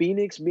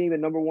Phoenix being the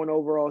number 1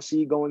 overall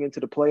seed going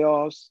into the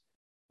playoffs.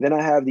 Then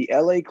I have the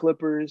LA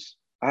Clippers.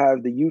 I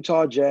have the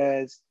Utah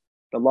Jazz,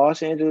 the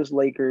Los Angeles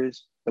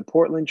Lakers, the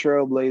Portland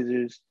Trail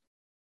Blazers,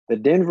 the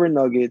Denver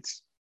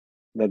Nuggets,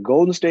 the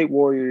Golden State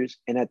Warriors,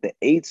 and at the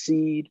 8th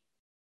seed,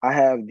 I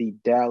have the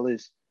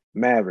Dallas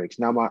Mavericks.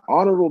 Now, my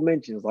honorable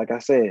mentions, like I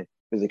said,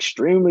 is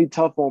extremely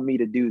tough on me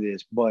to do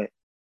this, but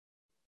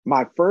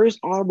my first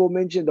honorable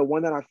mention, the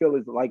one that I feel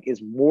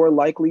is more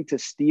likely to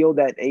steal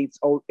that eighth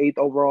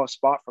overall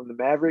spot from the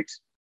Mavericks,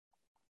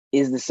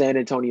 is the San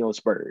Antonio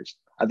Spurs.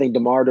 I think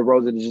DeMar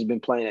DeRozan has just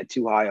been playing at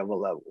too high of a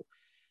level.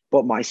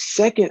 But my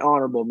second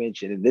honorable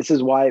mention, and this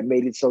is why it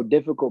made it so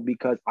difficult,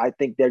 because I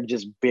think they're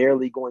just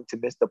barely going to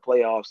miss the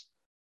playoffs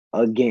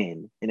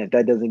again. And if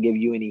that doesn't give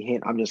you any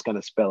hint, I'm just going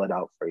to spell it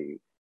out for you.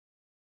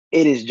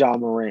 It is Ja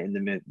Morant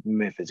and the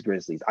Memphis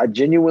Grizzlies. I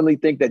genuinely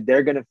think that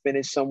they're going to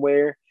finish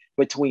somewhere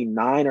between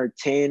 9 or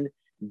 10,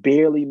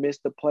 barely miss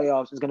the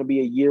playoffs. It's going to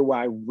be a year where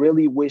I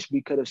really wish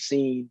we could have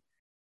seen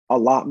a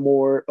lot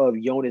more of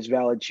Jonas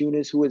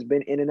Valanciunas, who has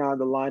been in and out of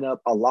the lineup,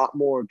 a lot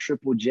more of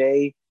Triple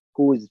J,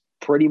 who has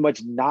pretty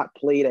much not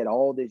played at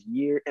all this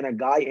year, and a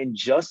guy in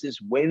Justice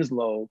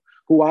Winslow,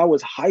 who I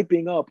was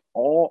hyping up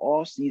all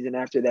offseason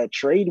after that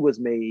trade was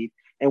made,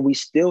 and we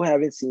still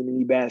haven't seen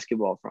any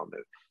basketball from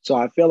him. So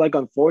I feel like,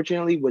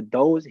 unfortunately, with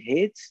those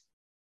hits,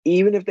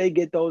 even if they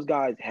get those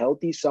guys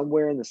healthy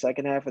somewhere in the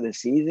second half of the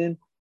season,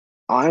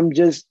 I'm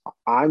just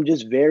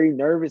very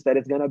nervous that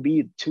it's going to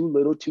be too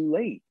little too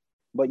late.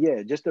 But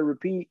yeah, just to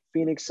repeat,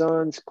 Phoenix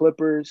Suns,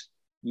 Clippers,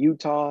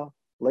 Utah,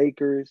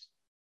 Lakers,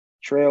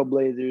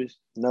 Trailblazers,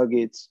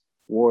 Nuggets,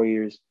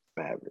 Warriors,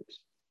 Mavericks.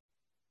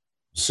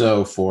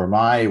 So for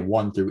my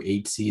 1 through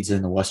 8 seeds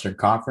in the Western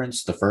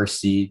Conference, the first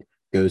seed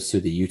goes to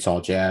the Utah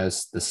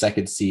Jazz. The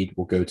second seed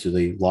will go to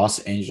the Los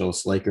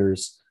Angeles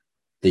Lakers.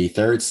 The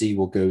third seed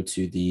will go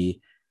to the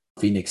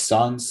Phoenix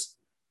Suns.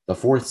 The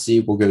fourth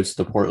seed will go to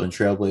the Portland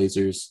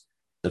Trailblazers.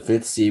 The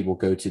fifth seed will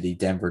go to the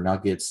Denver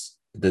Nuggets.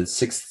 The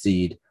sixth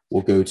seed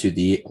will go to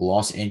the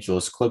Los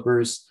Angeles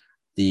Clippers.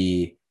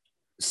 The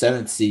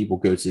seventh seed will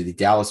go to the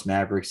Dallas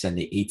Mavericks, and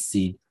the eighth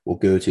seed will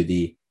go to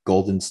the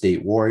Golden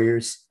State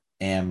Warriors.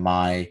 And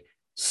my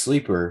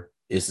sleeper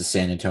is the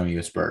San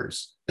Antonio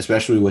Spurs,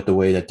 especially with the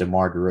way that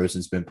DeMar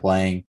DeRozan's been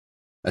playing,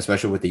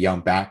 especially with the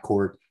young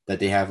backcourt that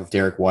they have of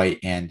Derek White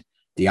and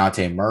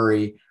Dejounte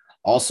Murray.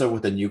 Also,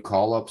 with the new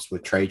call-ups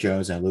with Trey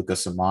Jones and Luka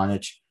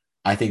Samanic,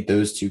 I think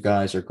those two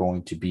guys are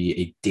going to be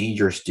a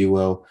dangerous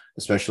duo,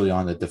 especially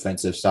on the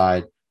defensive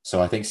side.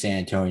 So I think San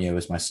Antonio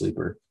is my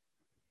sleeper.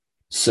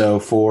 So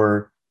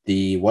for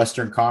the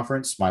Western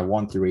Conference, my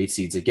 1 through 8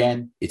 seeds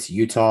again, it's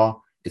Utah,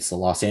 it's the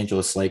Los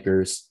Angeles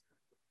Lakers,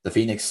 the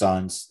Phoenix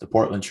Suns, the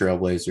Portland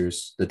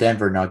Trailblazers, the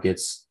Denver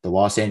Nuggets, the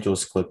Los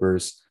Angeles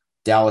Clippers,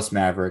 Dallas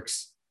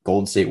Mavericks,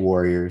 Golden State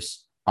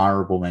Warriors,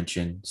 honorable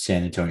mention,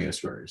 San Antonio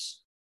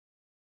Spurs.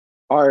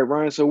 All right,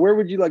 Ryan. So where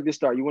would you like to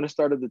start? You want to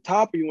start at the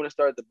top or you want to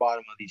start at the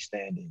bottom of these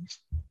standings?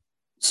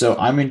 So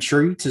I'm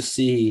intrigued to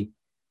see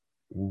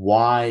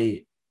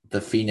why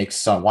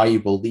why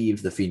you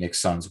believe the Phoenix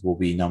Suns will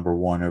be number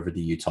one over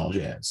the Utah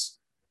Jazz.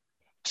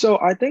 So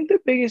I think the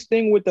biggest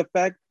thing with the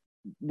fact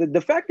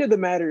of the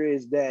matter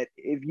is that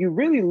if you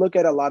really look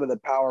at a lot of the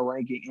power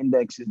ranking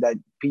indexes that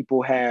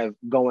people have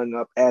going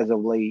up as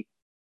of late,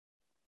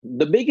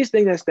 the biggest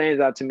thing that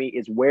stands out to me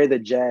is where the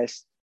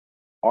Jazz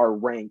are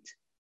ranked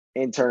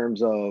in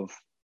terms of,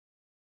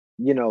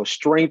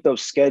 strength of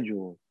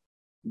schedule.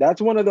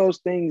 That's one of those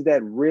things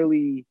that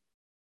really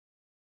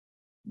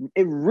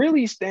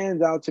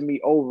stands out to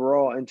me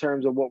overall in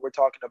terms of what we're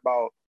talking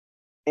about.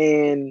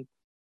 And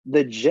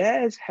the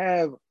Jazz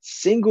have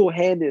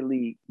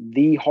single-handedly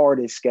the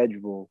hardest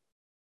schedule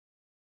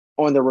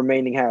on the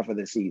remaining half of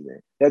the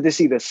season. They have to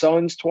see the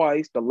Suns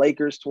twice, the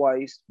Lakers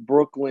twice,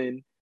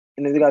 Brooklyn,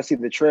 and then they got to see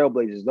the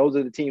Trailblazers. Those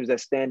are the teams that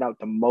stand out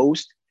the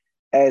most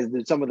as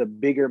some of the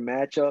bigger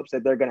matchups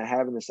that they're going to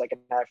have in the second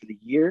half of the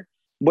year.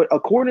 But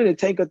according to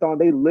Tankathon,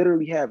 they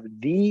literally have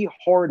the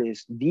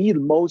hardest,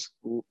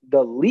 the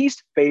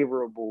least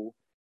favorable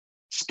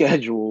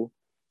schedule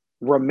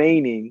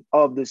remaining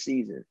of the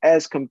season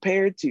as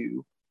compared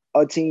to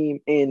a team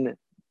in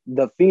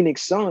the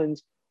Phoenix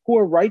Suns who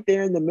are right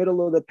there in the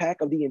middle of the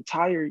pack of the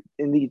entire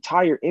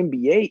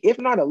NBA, if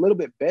not a little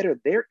bit better.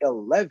 They're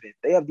 11th.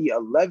 They have the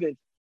 11th,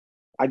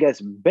 I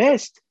guess,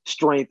 best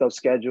strength of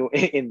schedule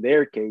in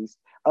their case,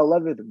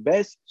 11th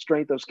best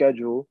strength of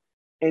schedule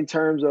in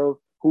terms of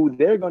who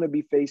they're going to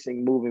be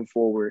facing moving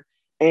forward.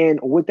 And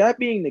with that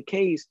being the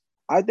case,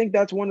 I think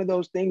that's one of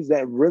those things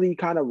that really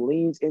kind of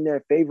leans in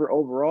their favor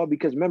overall,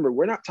 because remember,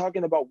 we're not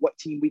talking about what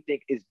team we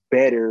think is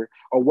better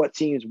or what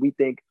teams we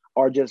think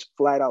are just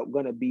flat out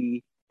going to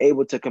be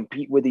able to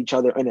compete with each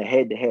other in a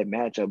head-to-head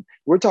matchup.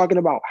 We're talking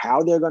about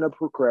how they're going to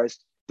progress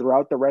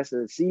throughout the rest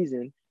of the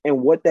season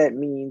and what that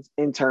means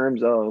in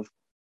terms of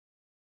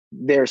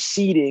their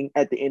seeding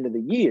at the end of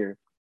the year.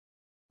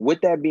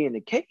 With that being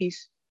the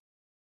case,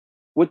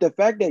 with the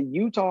fact that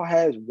Utah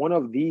has one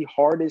of the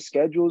hardest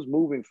schedules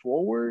moving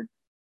forward,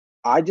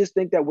 I just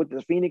think that with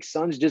the Phoenix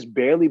Suns just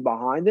barely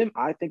behind them,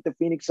 I think the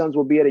Phoenix Suns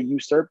will be able to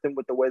usurp them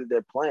with the way that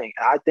they're playing.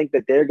 And I think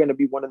that they're going to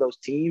be one of those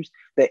teams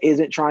that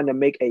isn't trying to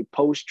make a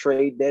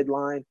post-trade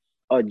deadline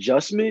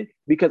adjustment,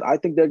 because I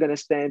think they're going to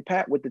stand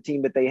pat with the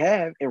team that they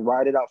have and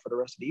ride it out for the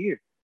rest of the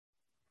year.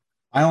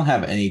 I don't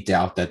have any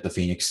doubt that the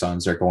Phoenix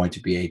Suns are going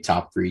to be a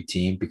top 3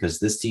 team, because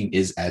this team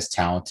is as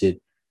talented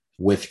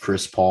with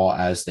Chris Paul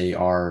as they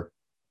are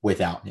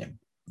without him.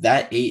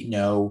 That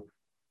 8-0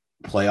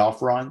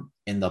 playoff run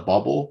in the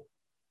bubble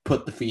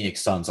put the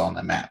Phoenix Suns on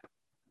the map,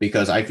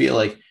 because I feel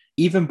like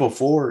even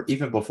before the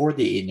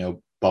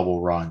 8-0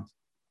 bubble run,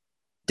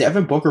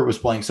 Devin Booker was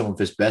playing some of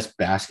his best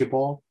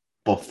basketball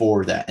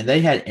before that. And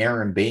they had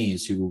Aaron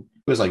Baines, who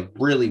was like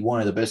really one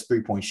of the best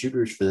 3-point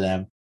shooters for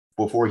them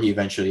before he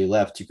eventually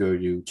left to go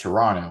to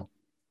Toronto.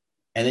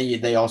 And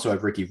then they also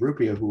have Ricky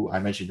Rubio, who I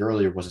mentioned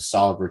earlier was a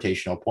solid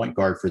rotational point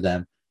guard for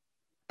them.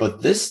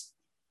 But this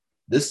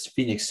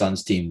Phoenix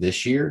Suns team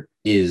this year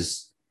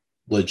is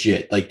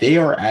legit. Like, they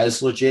are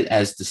as legit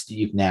as the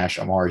Steve Nash,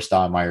 Amari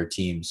Stoudemire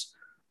teams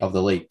of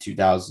the late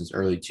 2000s,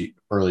 early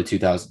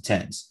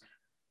 2010s,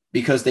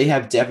 because they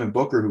have Devin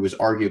Booker, who is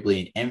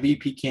arguably an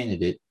MVP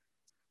candidate.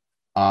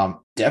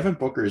 Devin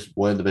Booker is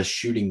one of the best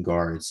shooting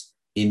guards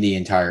in the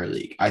entire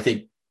league. I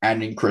think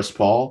adding Chris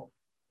Paul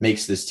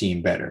makes this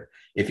team better.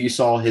 If you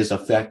saw his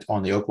effect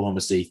on the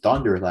Oklahoma City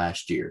Thunder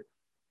last year,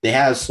 they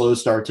had a slow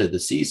start to the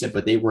season,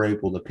 but they were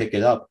able to pick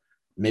it up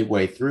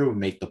midway through and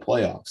make the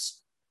playoffs.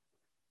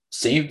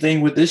 Same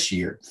thing with this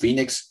year.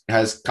 Phoenix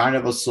has kind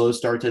of a slow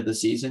start to the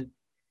season,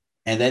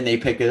 and then they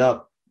pick it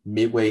up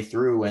midway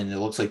through, and it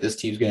looks like this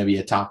team's going to be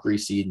a top 3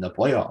 seed in the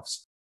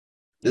playoffs.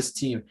 This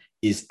team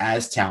is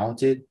as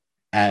talented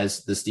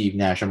as the Steve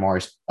Nash,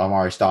 Amari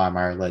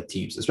Stoudemire-led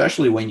teams,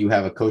 especially when you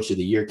have a Coach of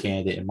the Year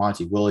candidate in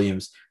Monty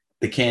Williams,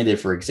 the candidate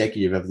for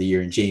Executive of the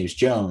Year in James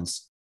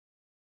Jones.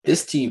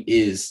 This team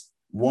is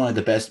one of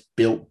the best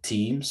built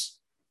teams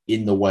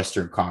in the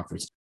Western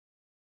Conference.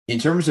 In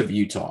terms of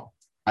Utah,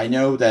 I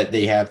know that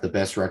they have the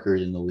best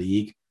record in the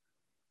league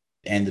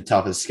and the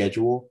toughest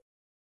schedule.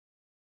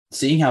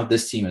 Seeing how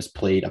this team has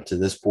played up to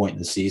this point in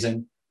the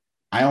season,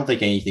 I don't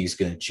think anything's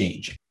going to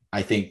change.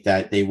 I think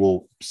that they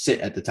will sit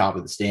at the top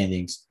of the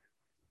standings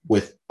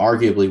with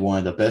arguably one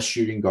of the best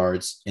shooting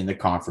guards in the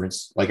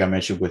conference. Like I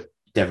mentioned with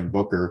Devin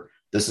Booker,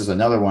 this is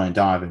another one in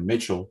Donovan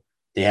Mitchell.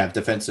 They have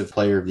Defensive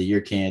Player of the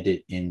Year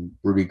candidate in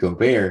Rudy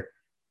Gobert.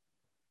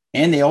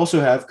 And they also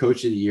have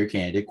Coach of the Year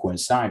candidate Quinn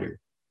Snyder.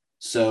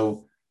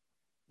 So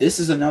this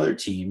is another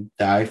team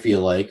that I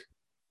feel like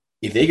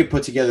if they could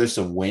put together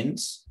some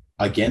wins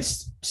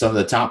against some of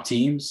the top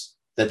teams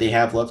that they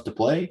have left to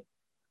play,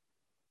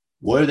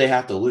 what do they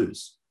have to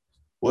lose?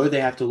 What do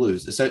they have to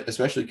lose?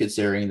 Especially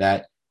considering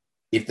that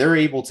if they're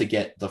able to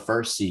get the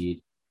first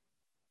seed,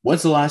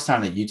 when's the last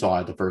time that Utah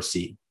had the first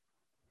seed?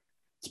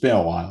 It's been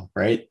a while,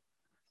 right?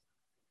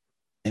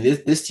 And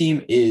this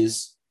team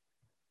is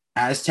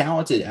as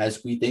talented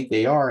as we think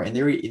they are, and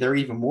they're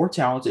even more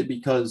talented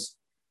because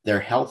they're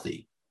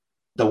healthy.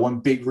 The one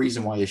big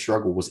reason why they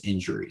struggled was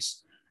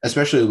injuries,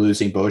 especially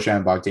losing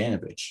Bojan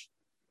Bogdanovic.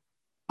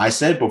 I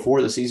said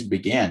before the season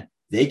began,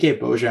 they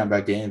get Bojan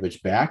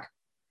Bogdanovic back,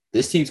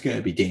 this team's going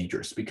to be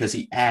dangerous because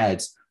he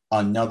adds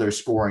another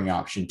scoring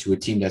option to a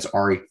team that's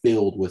already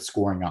filled with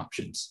scoring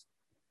options.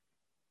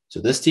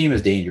 So this team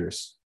is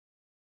dangerous.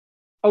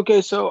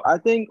 Okay, so I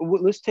think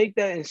let's take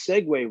that and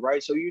segue,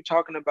 right? So you're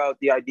talking about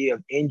the idea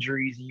of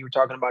injuries, and you were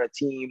talking about a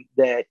team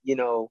that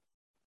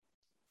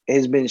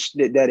has been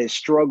that has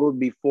struggled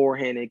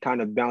beforehand and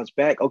kind of bounced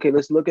back. Okay,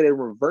 let's look at it in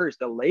reverse.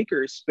 The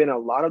Lakers spent a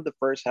lot of the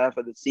first half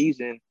of the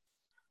season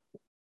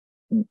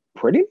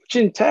pretty much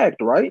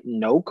intact, right?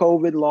 No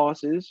COVID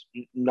losses,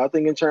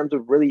 nothing in terms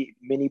of really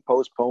many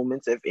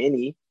postponements, if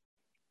any.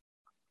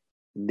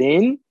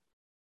 Then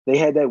they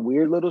had that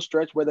weird little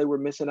stretch where they were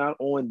missing out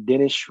on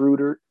Dennis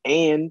Schroeder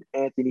and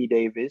Anthony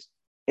Davis.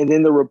 And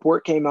then the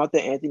report came out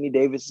that Anthony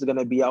Davis is going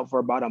to be out for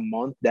about a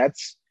month. That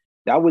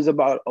was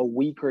about a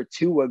week or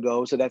two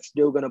ago. So that's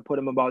still going to put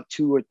him about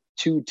 2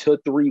 to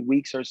 3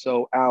 weeks or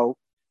so out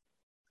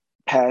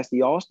past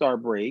the All-Star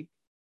break.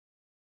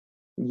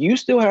 You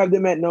still have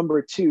them at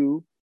number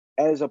 2,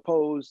 as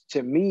opposed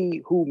to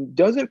me, who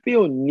doesn't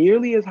feel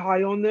nearly as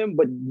high on them,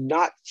 but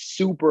not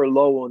super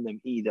low on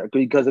them either.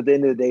 Because at the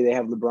end of the day, they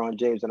have LeBron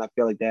James, and I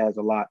feel like that has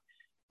a lot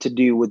to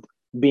do with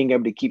being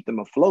able to keep them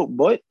afloat.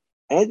 But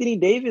Anthony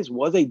Davis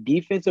was a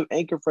defensive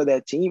anchor for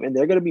that team, and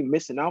they're going to be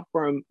missing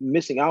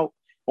out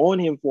on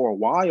him for a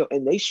while.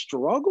 And they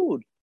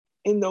struggled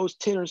in those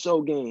 10 or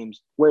so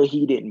games where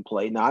he didn't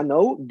play. Now, I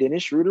know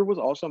Dennis Schroeder was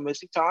also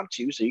missing time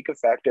too, so you can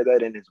factor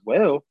that in as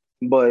well.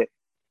 But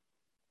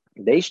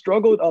they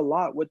struggled a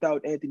lot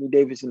without Anthony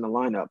Davis in the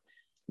lineup.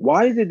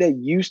 Why is it that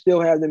you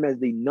still have them as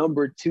the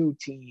number 2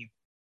 team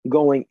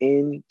going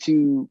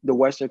into the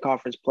Western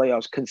Conference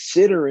playoffs,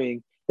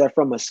 considering that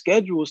from a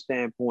schedule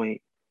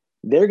standpoint,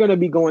 they're going to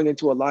be going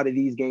into a lot of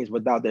these games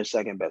without their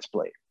second best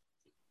player?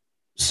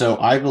 So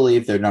I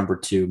believe they're number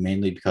 2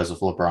 mainly because of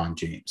LeBron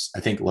James. I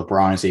think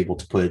LeBron is able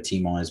to put a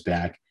team on his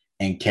back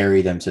and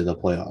carry them to the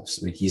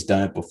playoffs. I mean, he's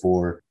done it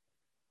before.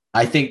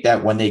 I think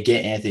that when they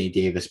get Anthony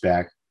Davis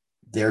back,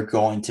 they're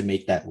going to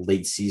make that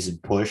late season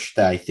push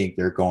that I think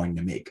they're going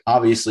to make.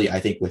 Obviously,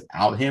 I think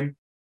without him,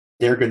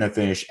 they're going to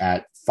finish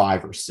at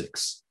 5 or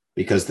 6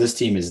 because this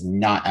team is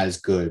not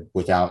as good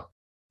without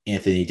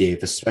Anthony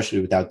Davis,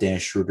 especially without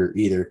Dennis Schroeder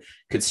either,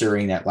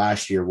 considering that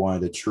last year, one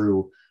of the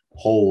true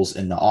holes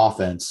in the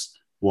offense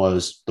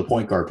was the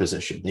point guard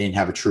position. They didn't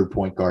have a true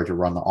point guard to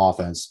run the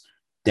offense.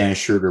 Dennis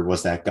Schroeder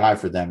was that guy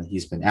for them, and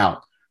he's been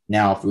out.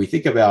 Now, if we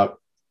think about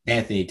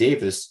Anthony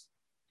Davis,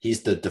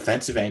 he's the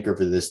defensive anchor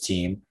for this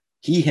team.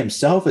 He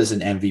himself is an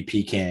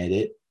MVP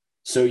candidate.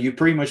 So you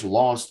pretty much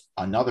lost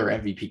another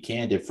MVP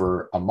candidate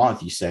for a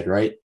month, you said,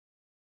 right?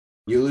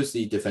 You lose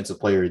the Defensive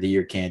Player of the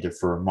Year candidate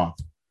for a month.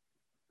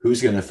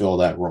 Who's going to fill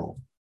that role?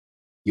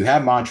 You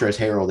have Montrezl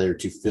Harrell there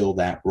to fill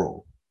that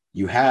role.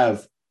 You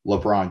have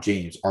LeBron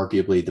James,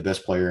 arguably the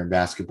best player in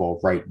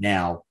basketball right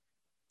now,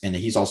 and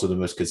he's also the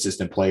most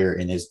consistent player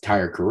in his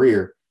entire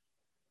career.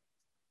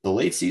 The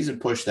late season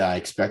push that I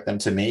expect them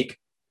to make,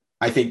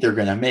 I think they're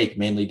going to make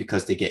mainly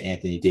because they get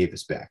Anthony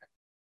Davis back.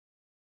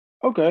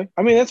 Okay.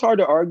 I mean, that's hard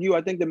to argue.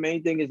 I think the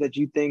main thing is that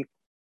you think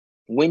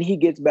when he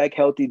gets back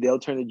healthy, they'll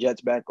turn the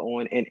Jets back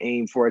on and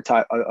aim for a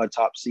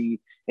top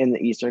seed in the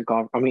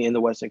in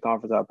the Western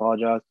Conference. I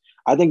apologize.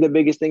 I think the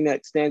biggest thing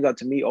that stands out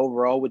to me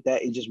overall with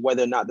that is just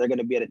whether or not they're going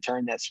to be able to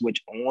turn that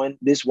switch on.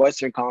 This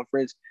Western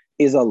Conference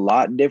is a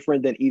lot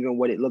different than even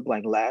what it looked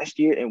like last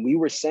year. And we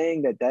were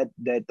saying that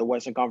the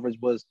Western Conference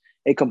was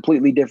a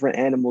completely different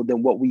animal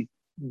than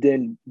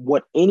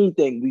what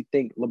anything we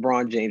think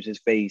LeBron James has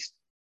faced,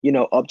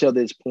 up till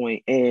this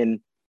point. And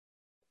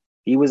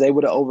he was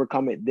able to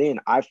overcome it then.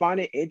 I find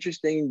it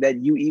interesting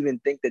that you even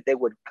think that they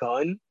would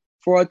gun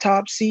for a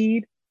top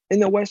seed in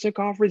the Western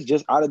Conference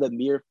just out of the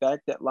mere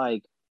fact that,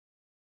 like,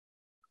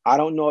 I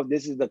don't know if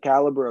this is the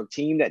caliber of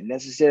team that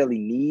necessarily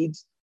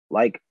needs,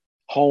 like,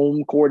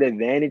 home court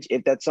advantage,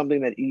 if that's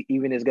something that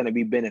even is going to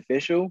be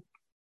beneficial.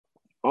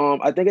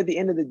 I think at the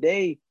end of the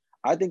day,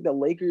 I think the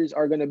Lakers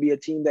are going to be a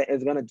team that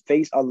is going to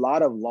face a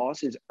lot of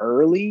losses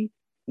early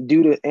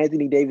due to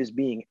Anthony Davis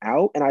being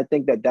out. And I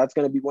think that that's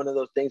going to be one of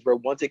those things where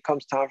once it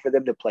comes time for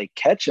them to play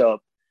catch up,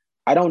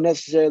 I don't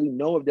necessarily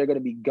know if they're going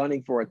to be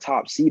gunning for a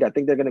top seed. I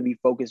think they're going to be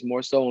focused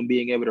more so on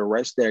being able to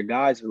rest their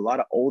guys. There's a lot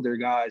of older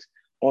guys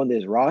on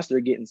this roster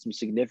getting some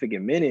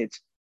significant minutes,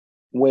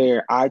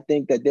 where I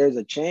think that there's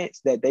a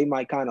chance that they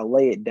might kind of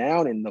lay it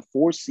down, and the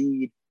 4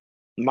 seed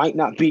might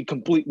not be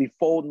completely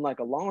folding like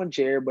a lawn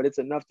chair, but it's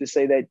enough to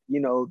say that,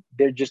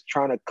 they're just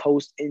trying to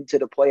coast into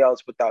the playoffs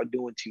without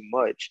doing too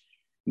much.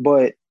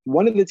 But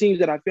one of the teams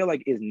that I feel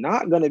like is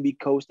not going to be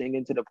coasting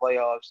into the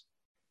playoffs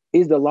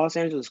is the Los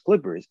Angeles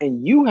Clippers.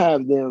 And you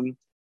have them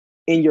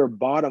in your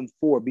bottom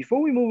four.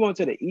 Before we move on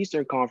to the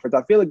Eastern Conference,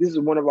 I feel like this is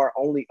one of our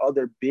only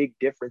other big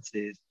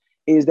differences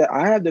is that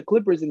I have the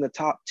Clippers in the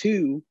top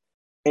two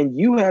and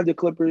you have the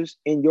Clippers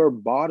in your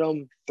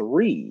bottom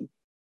three.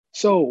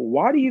 So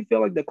why do you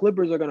feel like the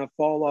Clippers are going to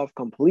fall off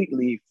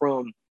completely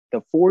from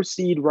the 4th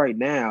seed right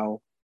now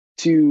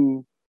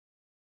to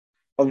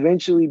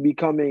eventually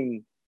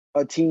becoming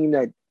a team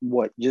that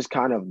just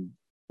kind of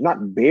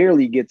not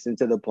barely gets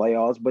into the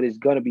playoffs, but is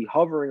going to be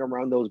hovering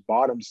around those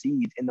bottom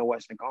seeds in the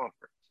Western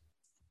Conference?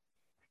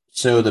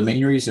 So the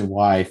main reason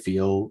why I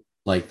feel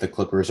like the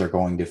Clippers are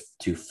going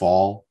to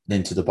fall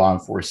into the bottom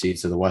 4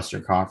 seeds of the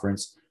Western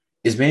Conference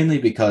is mainly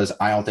because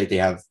I don't think they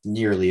have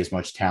nearly as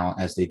much talent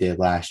as they did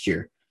last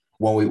year.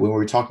 When we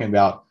were talking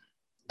about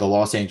the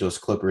Los Angeles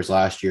Clippers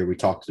last year, we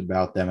talked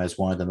about them as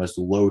one of the most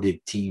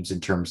loaded teams in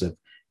terms of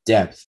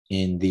depth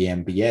in the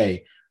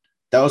NBA.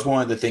 That was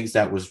one of the things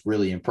that was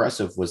really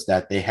impressive was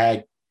that they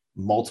had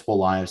multiple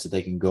lineups that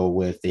they can go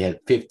with. They had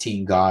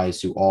 15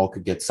 guys who all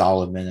could get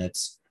solid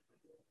minutes.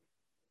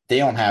 They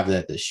don't have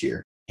that this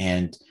year.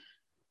 And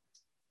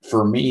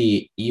for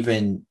me,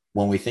 even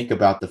when we think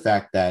about the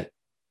fact that,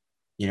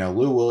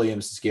 Lou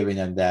Williams is giving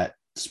them that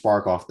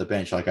spark off the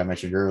bench, like I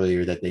mentioned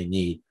earlier, that they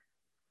need,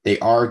 they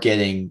are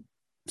getting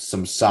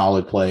some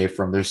solid play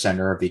from their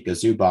center, Vika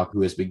Zubac,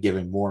 who has been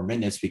given more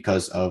minutes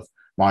because of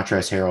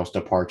Montrezl Harrell's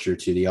departure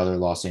to the other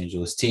Los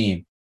Angeles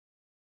team.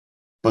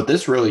 But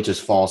this really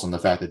just falls on the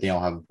fact that they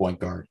don't have a point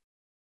guard.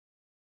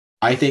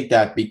 I think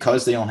that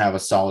because they don't have a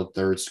solid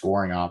third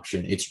scoring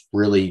option, it's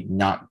really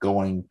not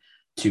going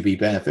to be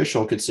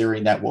beneficial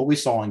considering that what we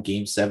saw in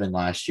Game 7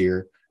 last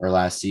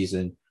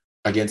season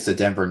against the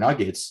Denver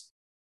Nuggets,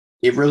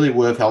 it really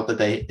would have helped that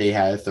they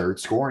had a third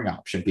scoring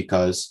option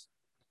because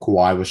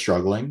Kawhi was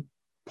struggling.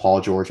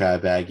 Paul George had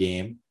a bad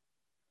game.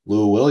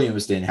 Lou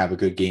Williams didn't have a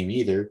good game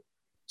either.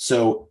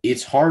 So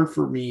it's hard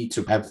for me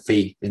to have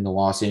faith in the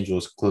Los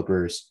Angeles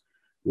Clippers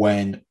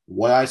when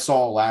what I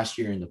saw last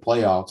year in the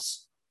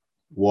playoffs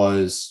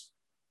was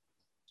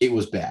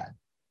bad.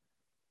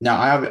 Now,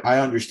 I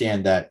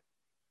understand that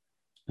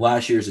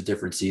last year is a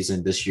different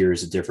season. This year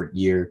is a different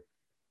year.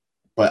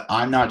 But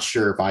I'm not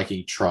sure if I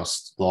can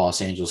trust the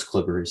Los Angeles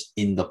Clippers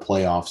in the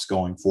playoffs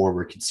going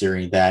forward,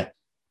 considering that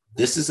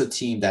this is a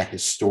team that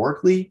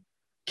historically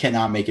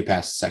cannot make it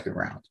past the second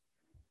round.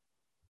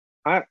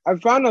 I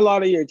found a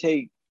lot of your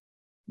take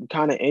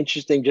kind of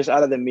interesting just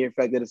out of the mere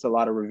fact that it's a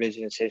lot of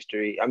revisionist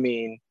history. I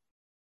mean,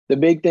 the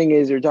big thing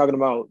is you're talking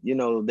about,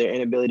 their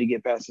inability to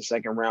get past the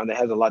second round. That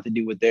has a lot to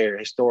do with their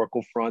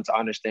historical fronts. I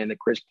understand that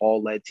Chris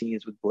Paul led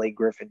teams with Blake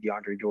Griffin,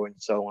 DeAndre Jordan,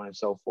 so on and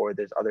so forth.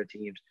 There's other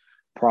teams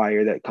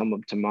prior that come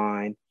up to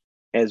mind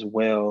as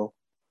well.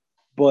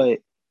 But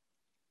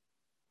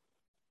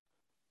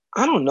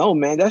I don't know,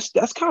 man.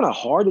 That's kind of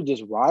hard to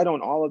just ride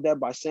on all of that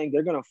by saying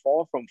they're going to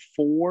fall from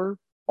 4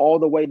 all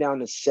the way down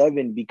to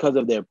 7 because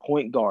of their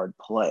point guard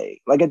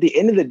play. Like at the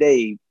end of the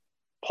day,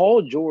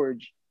 Paul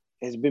George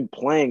has been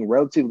playing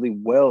relatively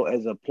well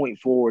as a point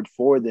forward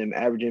for them,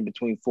 averaging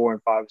between 4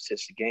 and 5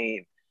 assists a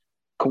game.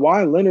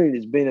 Kawhi Leonard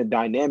has been a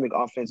dynamic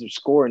offensive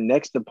scorer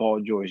next to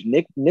Paul George.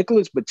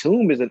 Nicholas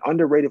Batum is an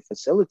underrated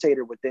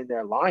facilitator within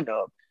their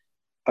lineup.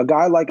 A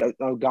guy like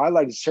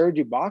Serge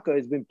Ibaka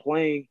has been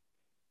playing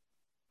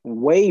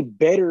way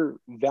better,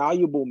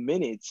 valuable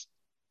minutes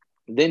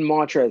than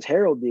Montrezl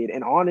Harrell did.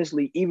 And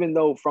honestly, even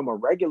though from a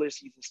regular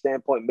season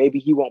standpoint, maybe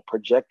he won't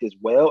project as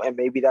well, and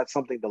maybe that's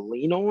something to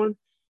lean on,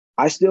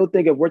 I still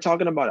think if we're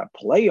talking about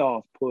a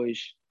playoff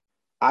push,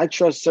 I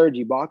trust Serge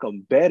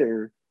Ibaka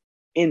better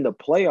in the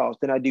playoffs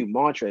than I do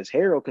Montrezl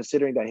Harrell,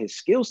 considering that his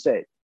skill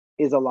set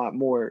is a lot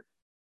more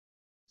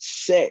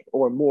set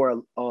or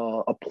more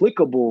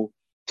applicable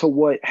to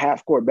what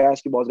half-court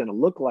basketball is going to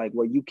look like,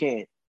 where you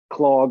can't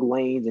clog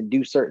lanes and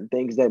do certain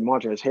things that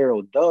Montrezl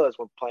Harrell does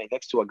when playing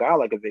next to a guy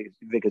like a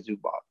Vika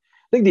Zubac.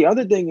 I think the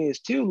other thing is,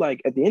 too,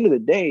 like at the end of the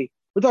day,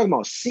 we're talking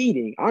about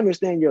seeding. I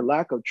understand your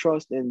lack of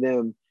trust in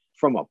them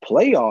from a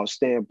playoff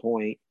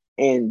standpoint,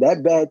 and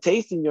that bad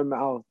taste in your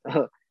mouth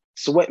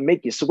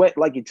make you sweat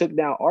like you took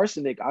down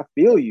arsenic. I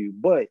feel you,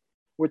 but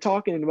we're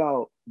talking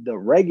about the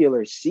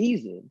regular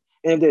season.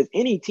 And if there's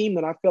any team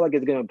that I feel like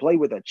is going to play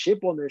with a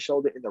chip on their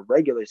shoulder in the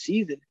regular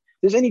season,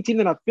 there's any team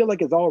that I feel like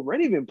has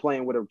already been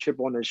playing with a chip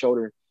on their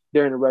shoulder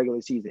during the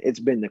regular season, it's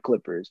been the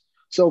Clippers.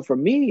 So for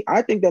me,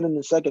 I think that in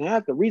the second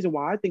half, the reason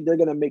why I think they're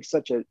going to make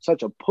such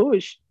a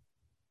push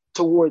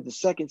toward the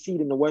second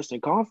seed in the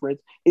Western Conference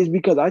is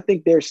because I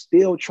think they're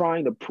still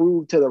trying to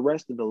prove to the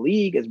rest of the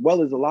league, as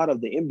well as a lot of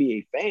the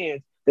NBA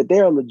fans, that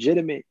they're a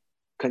legitimate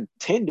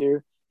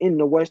contender in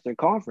the Western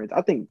Conference.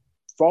 I think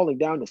falling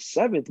down to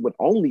 7th would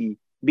only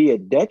be a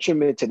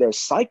detriment to their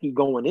psyche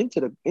going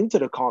into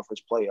the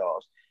conference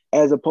playoffs,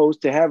 as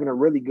opposed to having a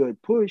really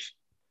good push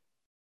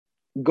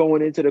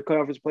going into the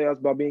conference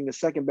playoffs by being the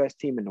second best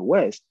team in the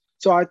West.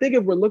 So I think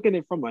if we're looking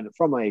at it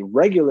from a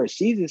regular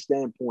season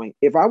standpoint,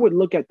 if I would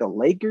look at the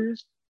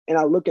Lakers and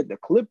I look at the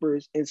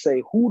Clippers and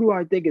say, who do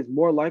I think is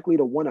more likely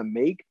to want to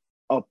make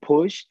a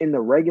push in the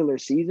regular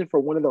season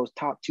for one of those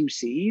top two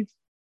seeds?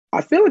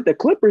 I feel like the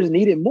Clippers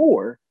need it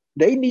more.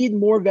 They need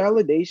more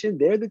validation.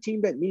 They're the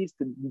team that needs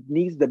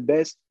the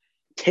best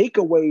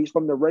takeaways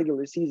from the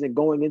regular season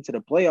going into the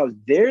playoffs.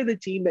 They're the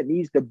team that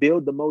needs to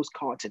build the most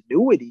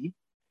continuity,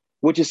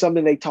 which is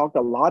something they talked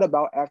a lot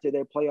about after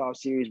their playoff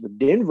series with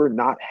Denver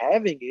not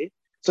having it.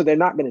 So they're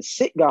not going to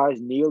sit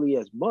guys nearly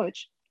as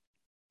much.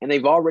 And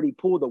they've already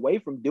pulled away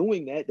from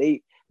doing that.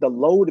 The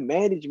load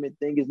management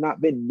thing has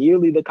not been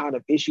nearly the kind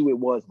of issue it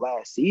was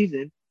last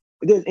season.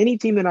 If there's any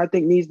team that I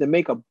think needs to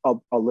make a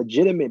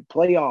legitimate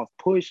playoff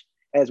push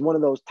as one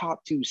of those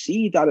top two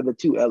seeds out of the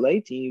two LA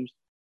teams,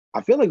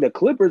 I feel like the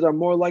Clippers are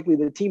more likely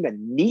the team that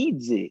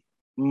needs it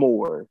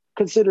more,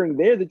 considering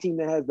they're the team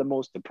that has the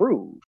most to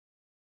prove.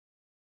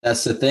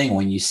 That's the thing.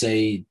 When you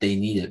say they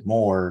need it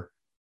more,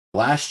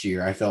 last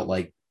year I felt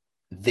like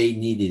they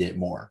needed it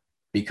more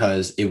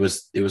because it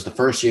was the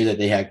first year that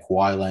they had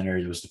Kawhi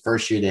Leonard. It was the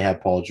first year they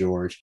had Paul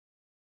George.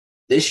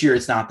 This year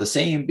it's not the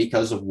same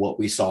because of what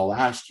we saw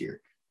last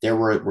year. There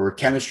were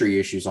chemistry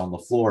issues on the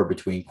floor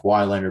between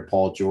Kawhi Leonard,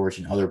 Paul George,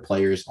 and other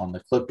players on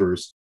the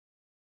Clippers.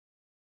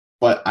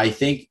 But I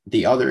think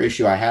the other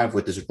issue I have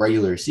with this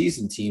regular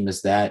season team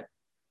is that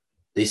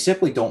they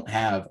simply don't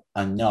have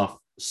enough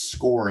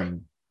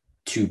scoring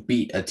to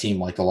beat a team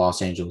like the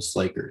Los Angeles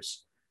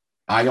Lakers.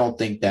 I don't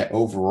think that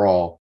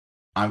overall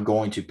I'm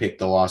going to pick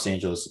the Los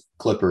Angeles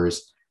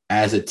Clippers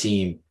as a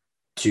team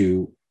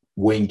to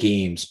win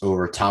games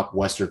over top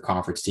Western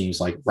Conference teams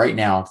like right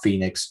now,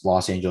 Phoenix,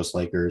 Los Angeles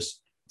Lakers,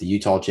 the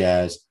Utah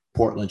Jazz,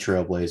 Portland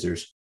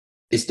Trailblazers.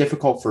 It's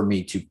difficult for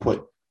me to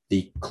put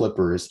the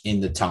Clippers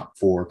in the top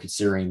four,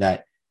 considering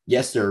that,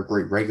 yes, they're a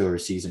great regular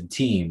season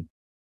team.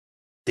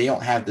 They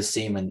don't have the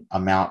same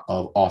amount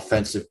of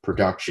offensive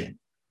production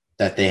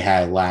that they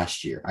had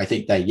last year. I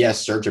think that,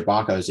 yes, Serge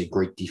Ibaka is a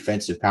great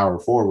defensive power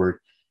forward,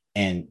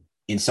 and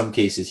in some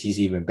cases, he's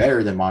even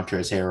better than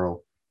Montrezl Harrell.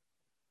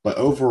 But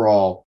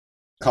overall,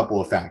 a couple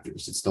of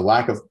factors. It's the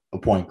lack of a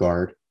point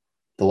guard,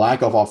 the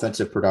lack of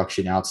offensive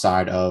production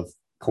outside of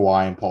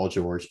Kawhi and Paul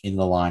George in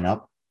the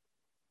lineup.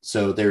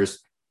 So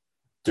there's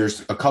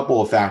a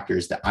couple of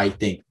factors that I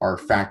think are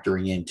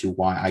factoring into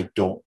why I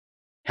don't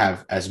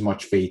have as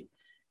much faith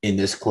in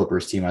this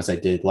Clippers team as I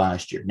did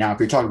last year. Now, if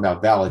you're talking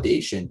about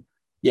validation,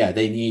 yeah,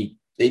 they need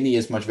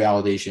as much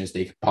validation as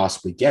they could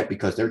possibly get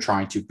because they're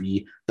trying to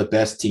be the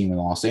best team in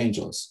Los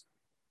Angeles.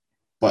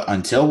 But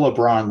until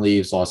LeBron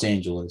leaves Los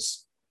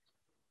Angeles,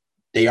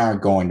 they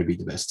aren't going to be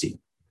the best team.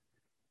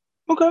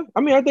 Okay.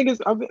 I mean, I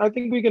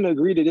think we can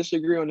agree to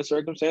disagree on the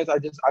circumstance. I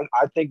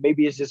think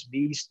maybe it's just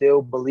me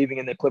still believing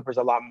in the Clippers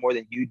a lot more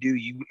than you do.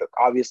 You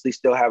obviously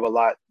still have a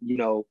lot,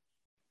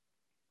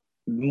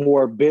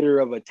 more bitter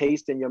of a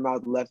taste in your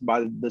mouth left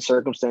by the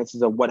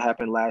circumstances of what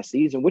happened last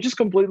season, which is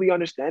completely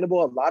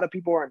understandable. A lot of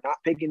people are not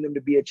picking them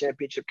to be a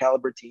championship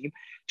caliber team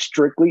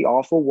strictly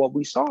off of what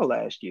we saw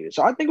last year.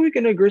 So I think we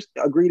can agree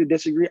to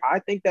disagree. I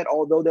think that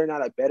although they're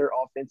not a better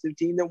offensive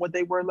team than what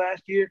they were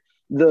last year,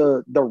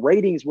 the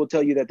ratings will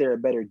tell you that they're a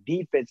better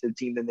defensive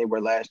team than they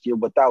were last year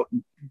without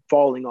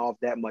falling off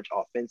that much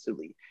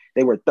offensively.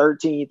 They were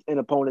 13th in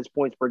opponents'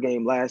 points per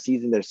game last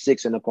season. They're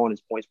 6th in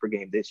opponents' points per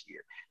game this year.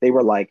 They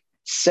were like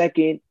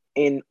second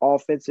or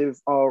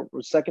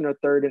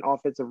third in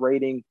offensive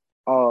rating.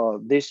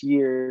 This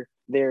year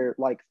they're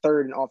like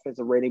third in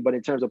offensive rating, but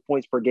in terms of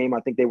points per game,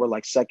 I think they were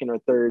like second or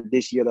third.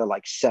 This year they're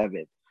like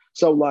seventh.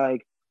 So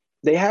like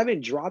they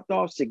haven't dropped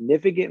off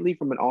significantly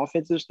from an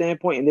offensive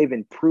standpoint, and they've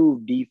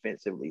improved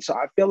defensively. So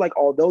I feel like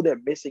although they're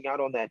missing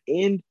out on that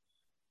end,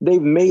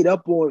 they've made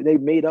up for it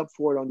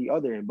on the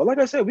other end. But like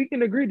I said, we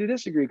can agree to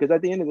disagree because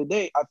at the end of the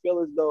day, I feel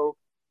as though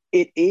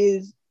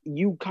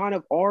you kind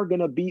of are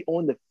going to be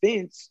on the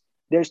fence.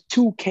 There's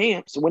two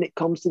camps when it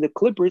comes to the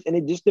Clippers, and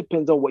it just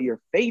depends on what your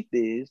faith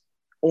is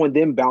on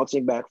them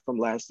bouncing back from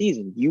last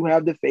season. You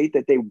have the faith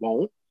that they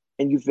won't,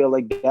 and you feel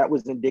like that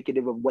was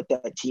indicative of what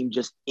that team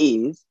just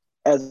is,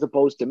 as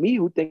opposed to me,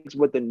 who thinks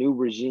with the new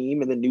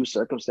regime and the new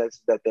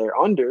circumstances that they're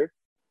under,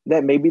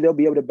 that maybe they'll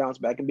be able to bounce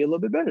back and be a little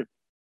bit better.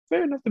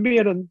 Fair enough to be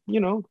able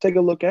to, take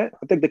a look at.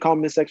 I think the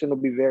comment section will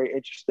be very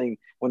interesting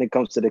when it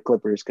comes to the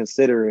Clippers,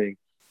 considering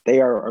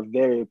they are a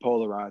very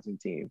polarizing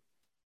team.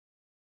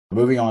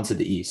 Moving on to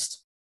the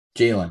East.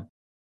 Jalen,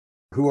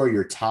 who are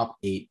your top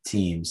 8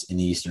 teams in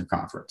the Eastern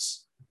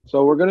Conference?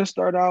 So we're going to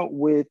start out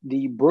with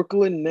the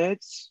Brooklyn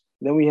Nets.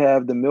 Then we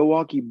have the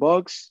Milwaukee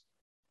Bucks,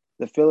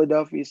 the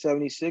Philadelphia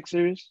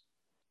 76ers,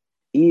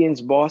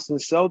 Ian's Boston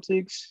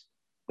Celtics,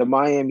 the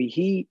Miami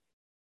Heat,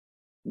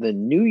 the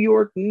New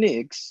York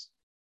Knicks,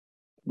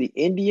 the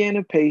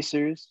Indiana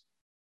Pacers,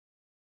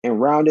 and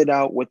rounded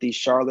out with the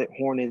Charlotte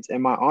Hornets.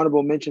 And my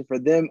honorable mention for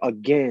them,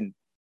 again,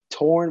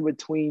 torn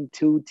between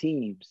two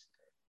teams.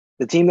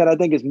 The team that I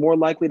think is more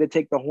likely to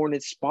take the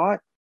Hornets spot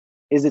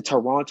is the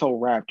Toronto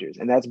Raptors.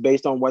 And that's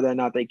based on whether or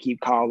not they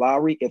keep Kyle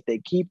Lowry. If they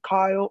keep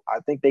Kyle, I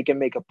think they can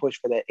make a push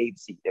for that 8th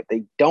seed. If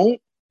they don't,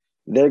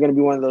 they're going to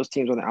be one of those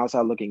teams on the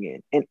outside looking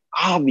in. And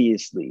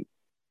obviously,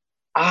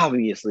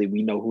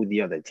 we know who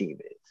the other team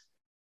is.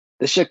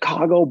 The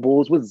Chicago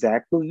Bulls with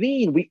Zach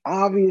LaVine. We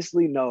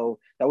obviously know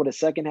that with a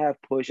second half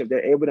push, if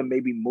they're able to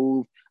maybe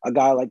move a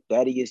guy like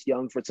Thaddeus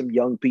Young for some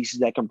young pieces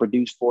that can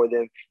produce for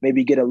them,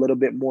 maybe get a little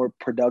bit more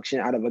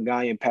production out of a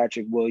guy in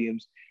Patrick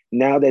Williams.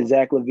 Now that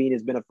Zach LaVine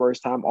has been a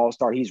first-time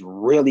All-Star, he's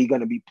really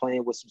going to be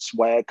playing with some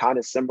swag, kind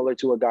of similar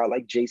to a guy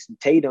like Jason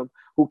Tatum,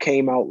 who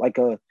came out like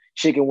a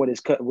chicken with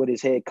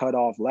his head cut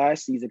off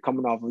last season,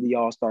 coming off of the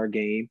All-Star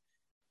game.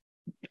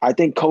 I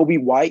think Kobe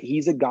White,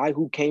 he's a guy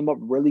who came up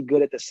really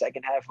good at the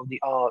second half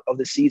of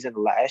the season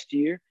last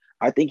year.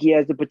 I think he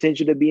has the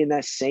potential to be in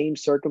that same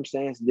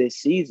circumstance this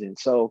season.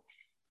 So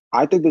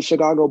I think the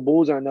Chicago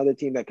Bulls are another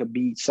team that could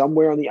be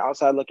somewhere on the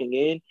outside looking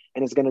in,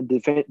 and it's going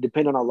to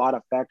depend on a lot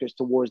of factors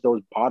towards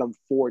those bottom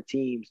four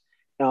teams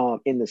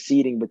in the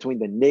seeding between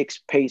the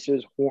Knicks,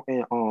 Pacers,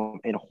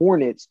 and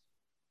Hornets.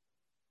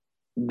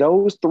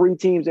 Those three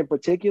teams in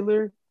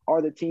particular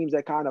are the teams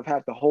that kind of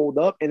have to hold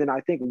up. And then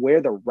I think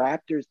where the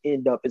Raptors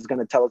end up is going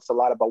to tell us a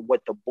lot about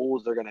what the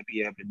Bulls are going to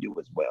be able to do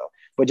as well.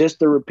 But just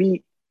to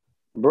repeat,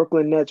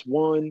 Brooklyn Nets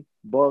 1,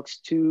 Bucks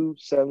 2,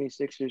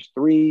 76ers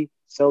 3,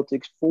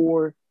 Celtics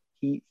 4,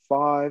 Heat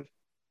 5,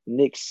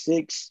 Knicks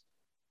 6,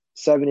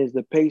 7 is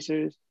the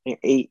Pacers, and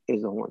 8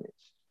 is the Hornets.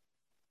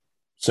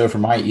 So for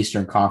my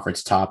Eastern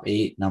Conference top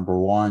 8, number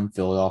 1,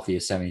 Philadelphia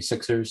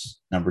 76ers.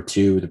 Number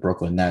 2, the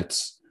Brooklyn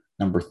Nets.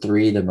 Number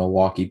 3, the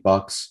Milwaukee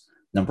Bucks.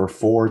 Number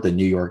 4, the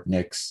New York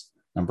Knicks.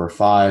 Number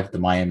 5, the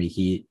Miami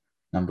Heat.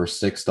 Number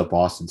 6, the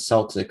Boston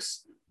Celtics.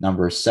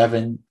 Number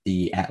 7,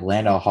 the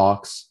Atlanta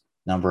Hawks.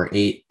 Number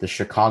 8, the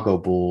Chicago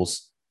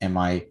Bulls. And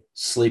my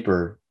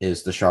sleeper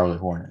is the Charlotte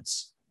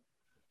Hornets.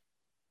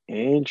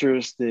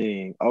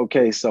 Interesting.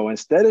 Okay, so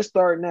instead of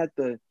starting at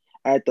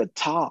the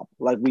top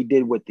like we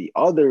did with the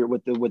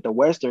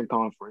Western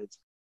Conference,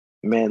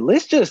 man,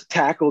 let's just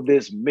tackle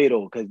this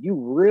middle because you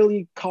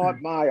really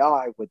caught my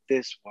eye with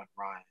this one,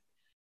 Ryan.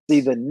 See,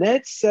 the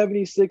Nets,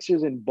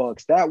 76ers, and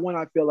Bucks, that one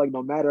I feel like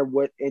no matter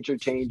what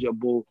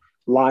interchangeable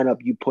lineup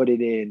you put it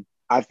in,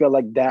 I feel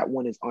like that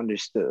one is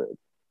understood.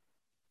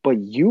 But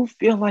you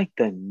feel like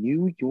the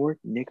New York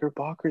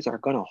Knickerbockers are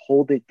going to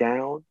hold it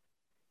down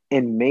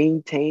and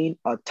maintain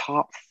a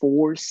top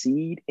 4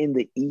 seed in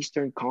the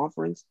Eastern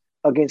Conference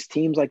against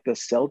teams like the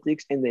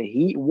Celtics and the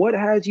Heat? What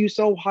has you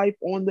so hyped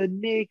on the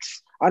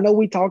Knicks? I know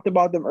we talked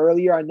about them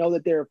earlier. I know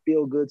that they're a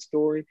feel-good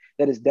story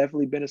that has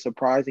definitely been a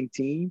surprising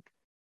team.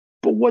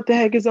 But what the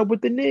heck is up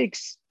with the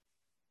Knicks?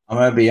 I'm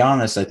going to be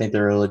honest. I think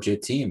they're a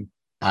legit team.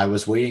 I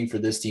was waiting for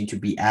this team to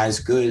be as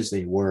good as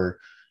they were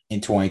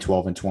in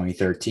 2012 and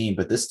 2013,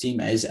 but this team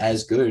is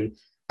as good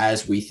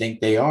as we think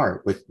they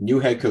are with new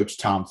head coach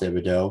Tom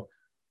Thibodeau,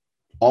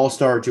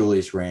 all-star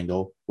Julius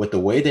Randle. With the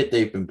way that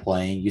they've been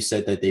playing, you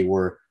said that they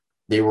were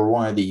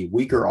one of the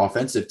weaker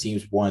offensive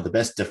teams, one of the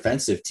best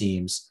defensive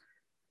teams.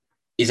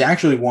 Is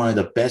actually one of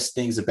the best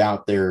things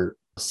about their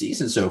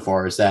season so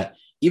far is that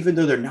even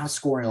though they're not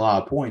scoring a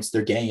lot of points,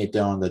 they're getting it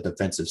done on the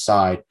defensive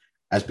side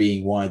as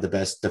being one of the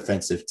best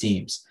defensive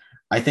teams.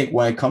 I think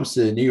when it comes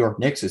to the New York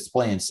Knicks, it's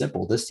plain and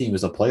simple. This team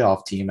is a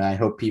playoff team, and I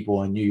hope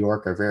people in New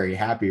York are very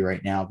happy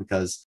right now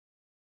because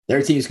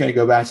their team is going to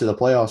go back to the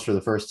playoffs for the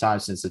first time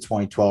since the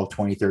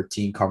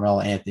 2012-2013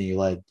 Carmelo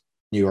Anthony-led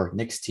New York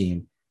Knicks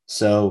team.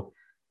 So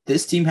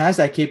this team has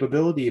that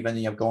capability of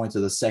ending up going to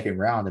the second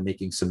round and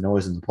making some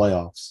noise in the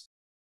playoffs.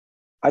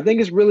 I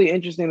think it's really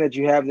interesting that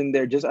you have them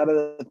there just out of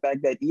the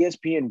fact that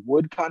ESPN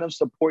would kind of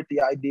support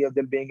the idea of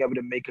them being able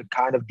to make a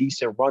kind of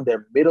decent run.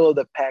 They're middle of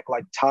the pack,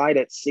 like tied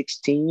at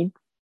 16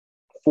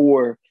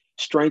 for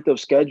strength of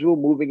schedule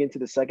moving into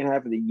the second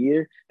half of the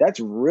year.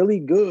 That's really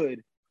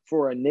good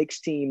for a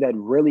Knicks team that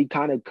really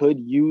kind of could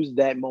use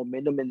that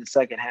momentum in the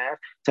second half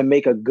to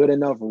make a good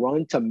enough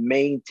run to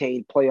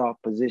maintain playoff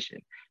position.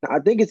 Now, I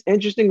think it's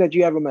interesting that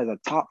you have them as a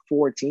top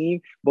 4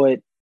 team, but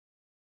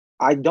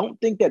I don't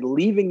think that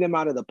leaving them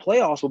out of the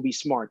playoffs will be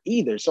smart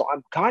either. So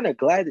I'm kind of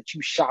glad that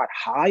you shot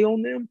high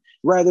on them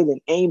rather than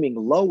aiming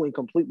low and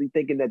completely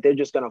thinking that they're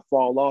just going to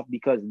fall off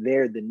because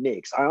they're the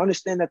Knicks. I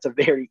understand that's a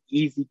very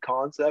easy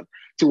concept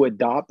to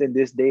adopt in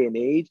this day and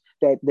age,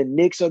 that the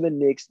Knicks are the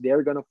Knicks,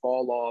 they're going to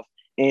fall off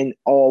and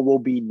all will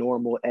be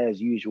normal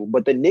as usual.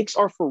 But the Knicks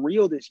are for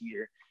real this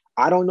year.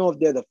 I don't know if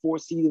they're the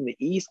 4th seed in the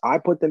East. I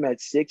put them at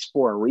 6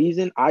 for a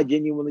reason. I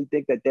genuinely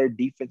think that their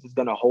defense is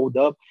going to hold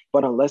up.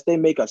 But unless they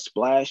make a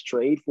splash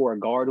trade for a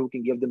guard who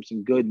can give them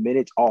some good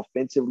minutes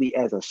offensively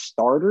as a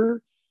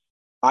starter,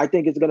 I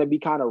think it's going to be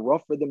kind of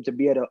rough for them to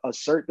be able to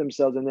assert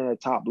themselves in the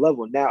top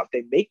level. Now, if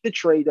they make the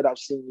trade that I've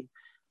seen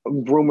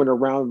rumored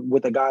around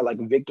with a guy like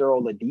Victor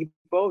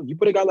Oladipo, you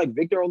put a guy like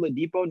Victor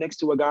Oladipo next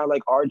to a guy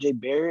like RJ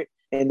Barrett,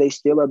 and they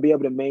still are be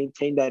able to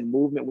maintain that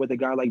movement with a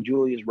guy like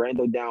Julius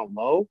Randle down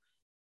low.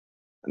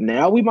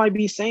 Now we might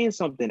be saying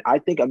something. I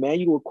think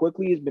Emmanuel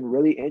Quickly has been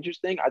really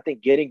interesting. I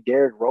think getting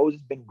Derrick Rose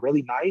has been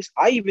really nice.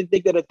 I even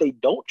think that if they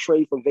don't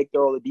trade for Victor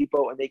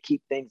Oladipo and they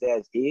keep things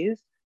as is,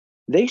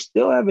 they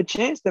still have a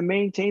chance to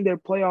maintain their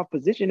playoff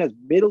position as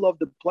middle of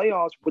the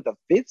playoffs with a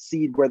 5th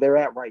seed where they're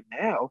at right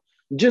now.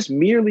 just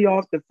merely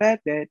off the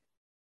fact that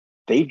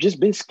they've just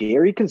been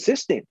scary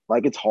consistent.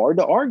 Like, it's hard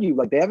to argue.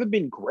 Like, they haven't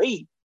been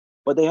great,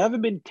 but they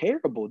haven't been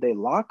terrible. They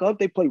lock up,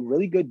 they play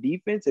really good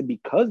defense, and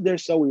because they're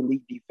so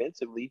elite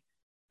defensively,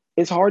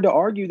 it's hard to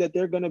argue that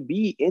they're going to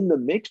be in the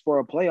mix for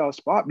a playoff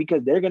spot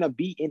because they're going to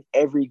be in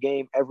every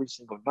game every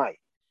single night.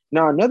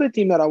 Now, another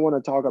team that I want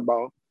to talk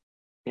about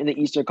in the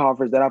Eastern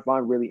Conference that I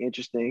find really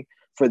interesting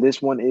for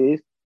this one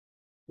is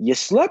you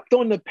slept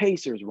on the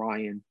Pacers,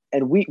 Ryan.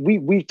 And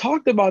we've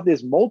talked about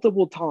this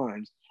multiple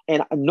times.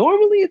 And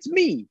normally it's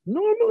me.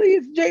 Normally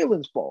it's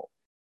Jalen's fault.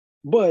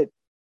 But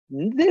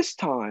this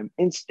time,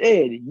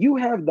 instead, you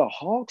have the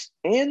Hawks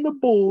and the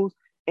Bulls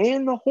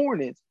and the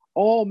Hornets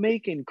all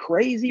making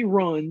crazy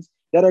runs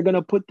that are going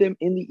to put them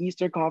in the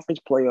Eastern Conference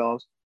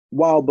playoffs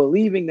while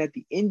believing that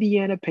the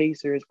Indiana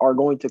Pacers are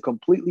going to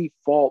completely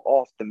fall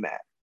off the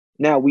map.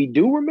 Now, we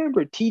do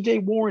remember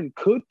TJ Warren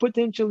could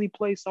potentially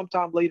play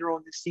sometime later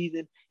on this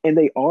season, and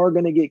they are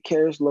going to get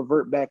Karis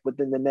LeVert back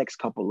within the next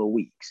couple of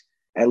weeks.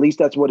 At least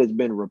that's what has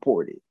been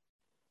reported.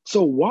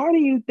 So why do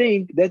you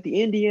think that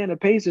the Indiana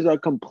Pacers are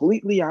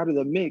completely out of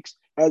the mix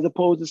as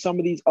opposed to some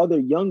of these other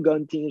young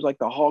gun teams like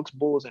the Hawks,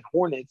 Bulls, and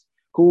Hornets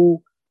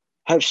who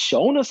have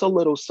shown us a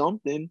little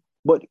something,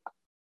 but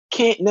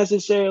can't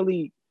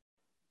necessarily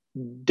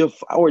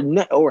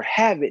or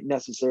haven't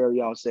necessarily,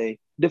 I'll say,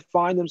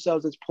 define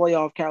themselves as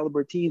playoff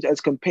caliber teams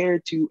as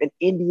compared to an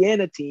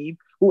Indiana team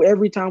who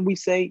every time we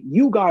say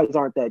you guys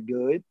aren't that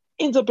good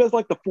ends up as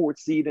like the 4th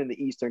seed in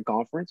the Eastern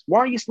Conference. Why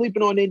are you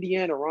sleeping on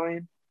Indiana,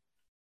 Ryan?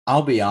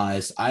 I'll be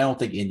honest, I don't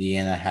think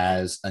Indiana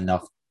has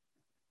enough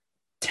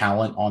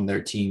talent on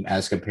their team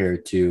as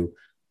compared to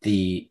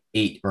the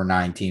 8 or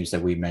 9 teams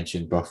that we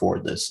mentioned before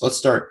this. Let's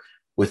start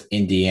with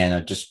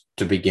Indiana just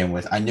to begin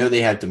with. I know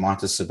they have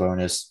Domantas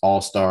Sabonis,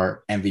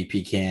 all-star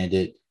MVP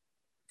candidate,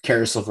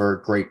 Karis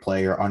LeVert, great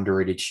player,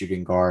 underrated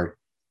shooting guard.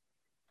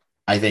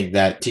 I think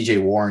that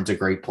TJ Warren's a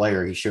great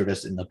player. He showed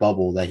us in the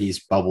bubble that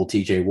he's bubble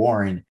TJ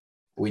Warren.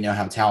 We know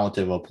how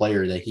talented of a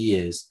player that he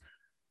is.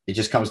 It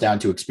just comes down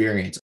to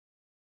experience.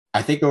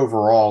 I think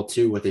overall,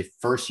 too, with a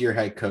first-year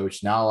head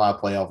coach, not a lot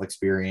of playoff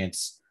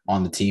experience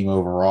on the team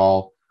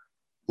overall,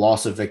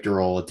 loss of Victor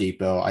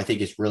Oladipo, I think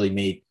it's really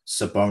made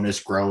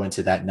Sabonis grow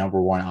into that number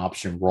one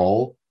option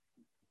role.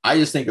 I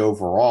just think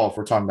overall, if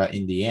we're talking about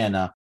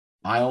Indiana,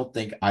 I don't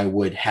think I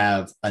would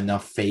have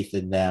enough faith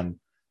in them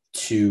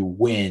to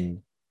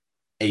win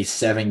a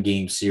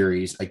 7-game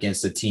series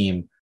against a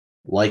team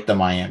like the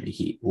Miami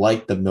Heat,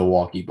 like the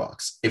Milwaukee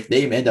Bucks. If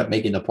they end up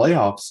making the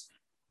playoffs,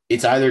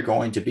 it's either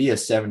going to be a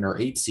 7 or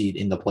 8 seed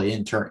in the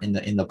play-in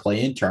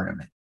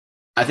tournament.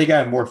 I think I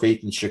have more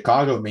faith in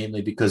Chicago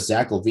mainly because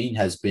Zach LaVine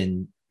has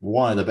been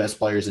one of the best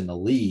players in the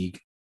league.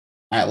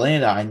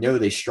 Atlanta, I know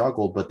they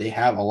struggled, but they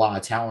have a lot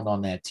of talent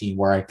on that team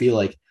where I feel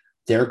like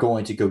they're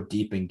going to go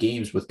deep in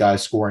games with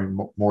guys scoring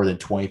more than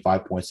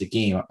 25 points a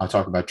game. I'll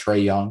talk about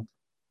Trae Young,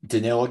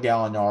 Danilo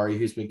Gallinari,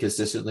 who's been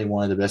consistently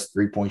one of the best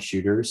three-point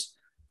shooters.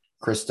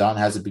 Chris Dunn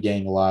hasn't been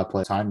getting a lot of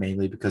play time,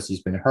 mainly because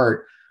he's been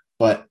hurt.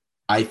 But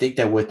I think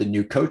that with the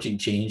new coaching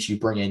change, you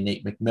bring in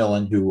Nate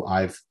McMillan, who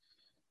I've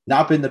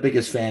not been the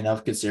biggest fan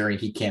of, considering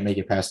he can't make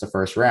it past the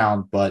first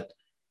round. But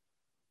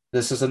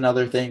this is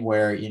another thing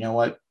where, you know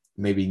what,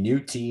 maybe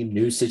new team,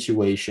 new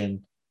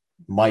situation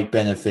might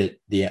benefit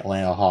the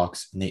Atlanta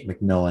Hawks, Nate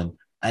McMillan.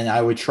 And I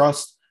would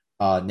trust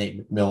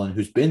Nate McMillan,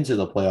 who's been to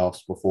the playoffs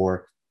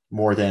before,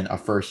 more than a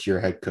first-year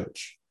head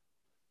coach.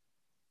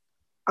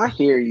 I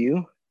hear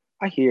you.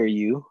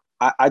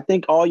 I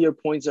think all your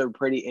points are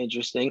pretty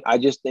interesting. I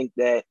just think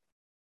that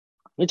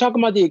you're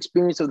talking about the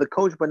experience of the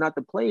coach, but not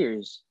the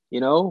players.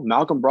 You know,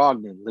 Malcolm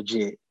Brogdon,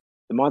 legit.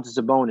 Domantas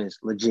Sabonis,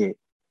 legit.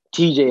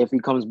 TJ, if he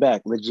comes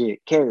back, legit.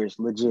 Karis,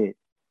 legit.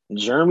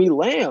 Jeremy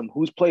Lamb,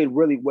 who's played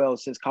really well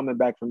since coming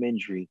back from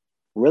injury,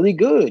 really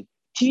good.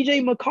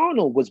 TJ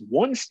McConnell was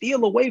one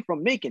steal away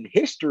from making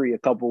history a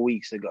couple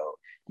weeks ago.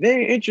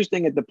 Very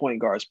interesting at the point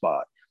guard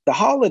spot. The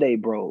Holiday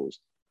Bros,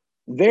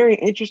 very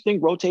interesting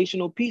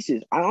rotational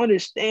pieces. I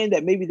understand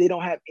that maybe they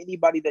don't have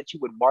anybody that you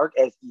would mark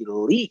as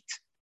elite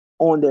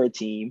on their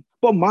team,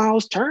 but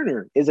Miles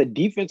Turner is a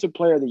defensive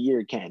player of the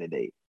year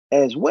candidate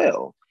as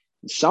well.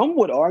 Some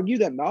would argue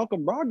that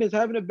Malcolm Brogdon is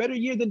having a better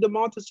year than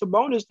Domantas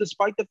Sabonis,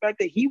 despite the fact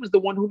that he was the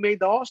one who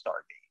made the All-Star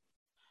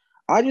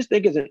game. I just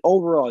think as an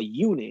overall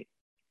unit,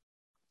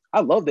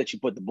 I love that you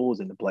put the Bulls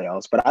in the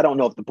playoffs, but I don't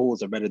know if the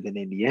Bulls are better than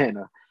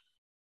Indiana.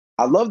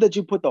 I love that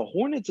you put the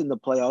Hornets in the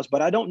playoffs,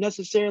 but I don't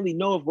necessarily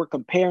know if we're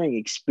comparing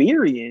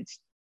experience,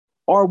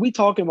 or are we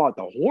talking about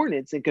the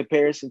Hornets in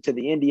comparison to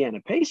the Indiana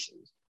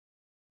Pacers?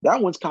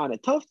 That one's kind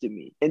of tough to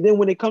me. And then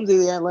when it comes to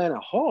the Atlanta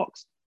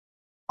Hawks,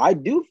 I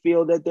do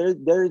feel that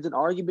there's an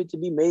argument to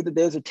be made that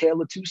there's a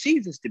tale of two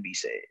seasons to be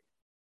said.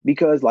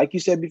 Because like you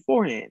said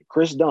beforehand,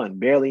 Chris Dunn,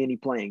 barely any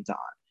playing time.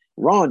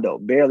 Rondo,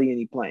 barely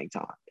any playing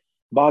time.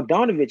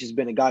 Bogdanovich has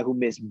been a guy who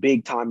missed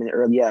big time in the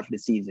early half of the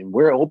season.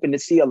 We're hoping to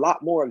see a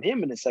lot more of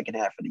him in the second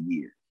half of the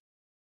year.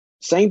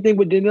 Same thing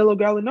with Danilo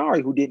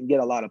Gallinari, who didn't get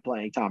a lot of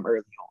playing time early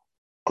on.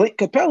 Clint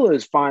Capella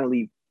is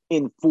finally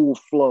in full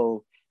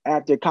flow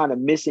after kind of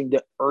missing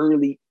the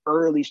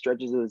early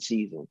stretches of the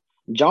season.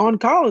 John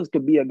Collins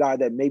could be a guy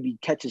that maybe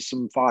catches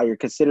some fire,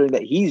 considering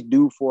that he's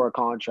due for a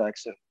contract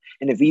soon.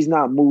 And if he's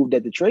not moved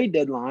at the trade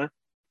deadline,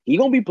 he's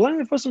gonna be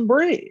playing for some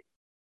bread.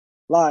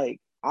 Like,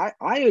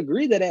 I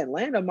agree that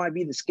Atlanta might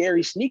be the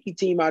scary, sneaky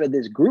team out of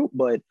this group,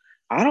 but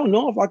I don't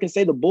know if I can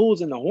say the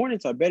Bulls and the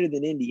Hornets are better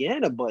than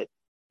Indiana. But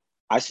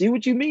I see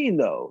what you mean,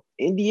 though.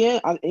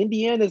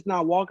 Indiana's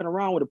not walking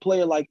around with a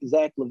player like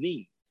Zach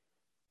LaVine.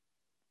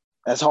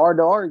 That's hard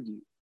to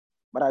argue.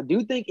 But I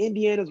do think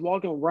Indiana's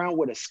walking around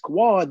with a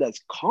squad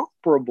that's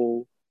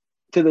comparable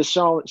to the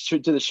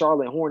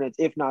Charlotte Hornets,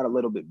 if not a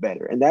little bit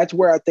better. And that's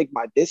where I think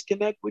my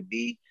disconnect would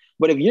be.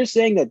 But if you're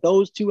saying that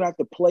those two have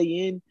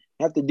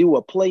to do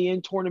a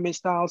play-in tournament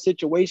style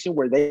situation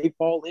where they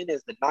fall in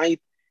as the ninth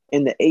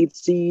and the eighth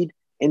seed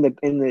in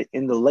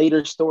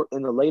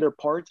the later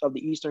parts of the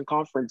Eastern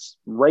Conference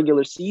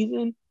regular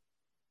season,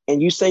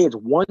 and you say it's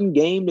one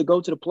game to go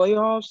to the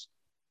playoffs,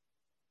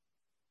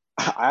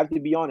 I have to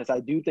be honest. I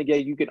do think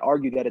that you can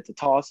argue that it's a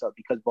toss-up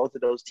because both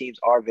of those teams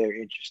are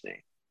very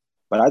interesting.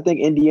 But I think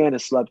Indiana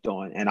slept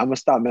on, and I'm going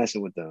to stop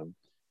messing with them.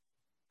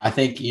 I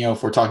think,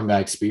 if we're talking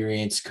about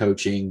experience,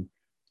 coaching,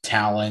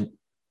 talent,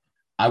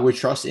 I would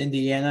trust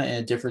Indiana in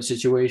a different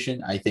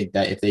situation. I think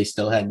that if they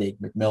still had Nate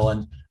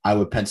McMillan, I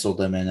would pencil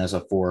them in as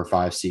a 4 or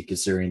 5 seed,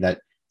 considering that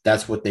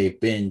that's what they've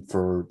been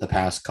for the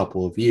past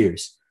couple of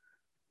years.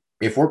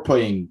 If we're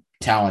putting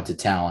talent to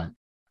talent,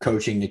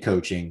 coaching to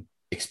coaching,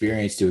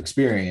 experience to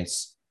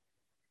experience,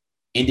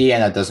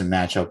 Indiana doesn't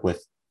match up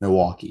with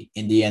Milwaukee.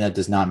 Indiana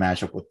does not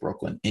match up with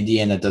Brooklyn.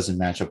 Indiana doesn't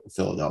match up with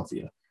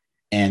Philadelphia.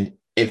 And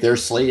if they're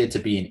slated to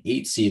be an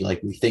 8 seed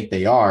like we think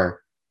they aren't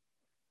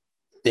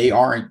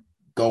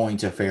going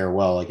to fare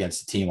well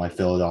against a team like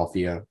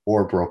Philadelphia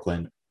or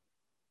Brooklyn.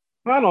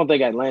 I don't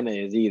think Atlanta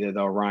is either,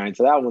 though, Ryan.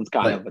 So that one's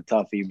kind of a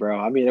toughie, bro.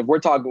 I mean, if we're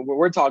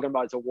talking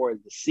about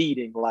towards the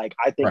seeding, like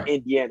I think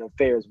Indiana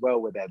fares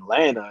well with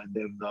Atlanta and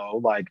them,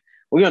 though. Like,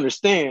 we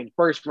understand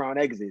first round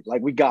exit,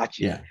 like we got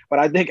you. Yeah. But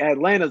I think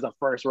Atlanta's a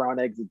first round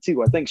exit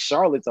too. I think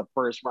Charlotte's a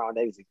first round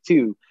exit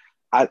too.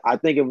 I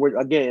think if we're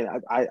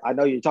I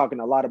know you're talking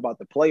a lot about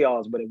the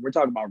playoffs, but if we're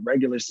talking about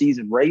regular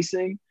season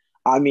racing,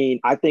 I mean,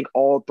 I think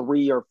all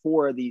 3 or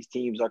 4 of these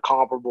teams are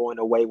comparable in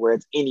a way where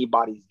it's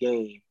anybody's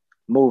game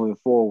moving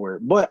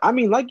forward. But I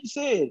mean, like you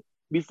said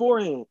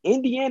beforehand,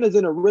 Indiana's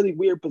in a really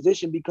weird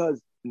position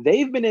because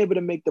they've been able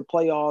to make the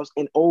playoffs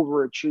and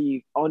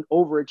overachieve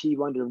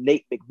under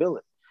Nate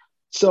McMillan.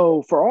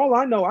 So for all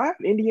I know, I have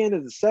Indiana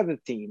as the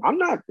 7th team. I'm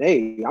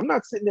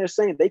not sitting there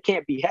saying they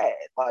can't be had.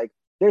 Like,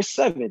 they're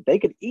 7th. They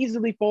could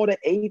easily fall to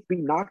 8th, be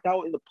knocked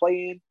out in the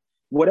play-in,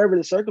 whatever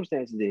the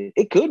circumstances is.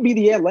 It could be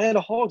the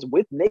Atlanta Hawks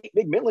with Nate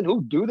McMillan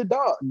who do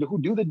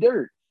the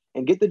dirt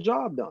and get the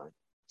job done.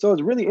 So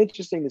it's really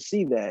interesting to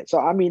see that. So,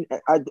 I mean,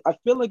 I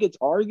feel like it's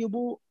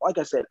arguable. Like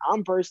I said,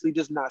 I'm personally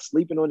just not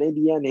sleeping on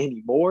Indiana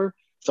anymore.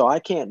 So I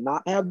can't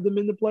not have them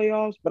in the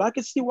playoffs. But I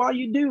can see why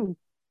you do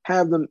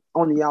have them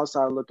on the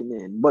outside looking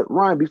in. But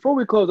Ryan, before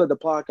we close out the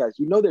podcast,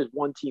 there's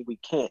one team we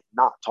can't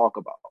not talk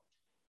about.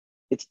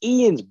 It's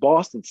Ian's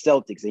Boston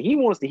Celtics, and he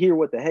wants to hear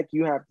what the heck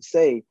you have to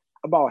say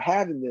about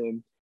having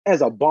them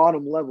as a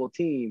bottom level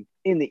team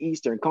in the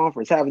Eastern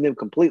Conference, having them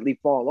completely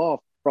fall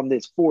off from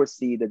this 4th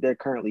seed that they're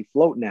currently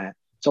floating at.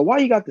 So why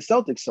you got the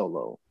Celtics so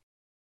low?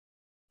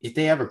 If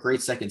they have a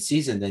great second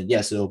season, then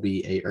yes, it'll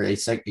be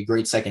a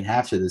great second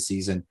half to the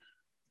season.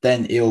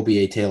 Then it'll be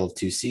a tale of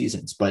 2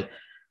 seasons. But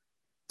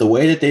the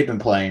way that they've been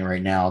playing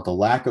right now, the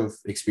lack of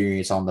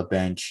experience on the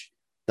bench,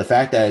 the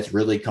fact that it's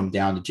really come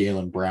down to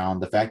Jaylen Brown,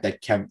 the fact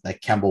that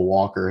Kemba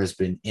Walker has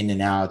been in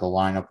and out of the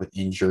lineup with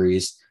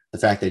injuries, the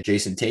fact that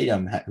Jason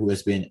Tatum, who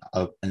has been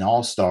an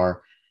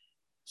all-star,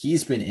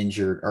 he's been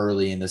injured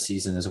early in the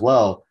season as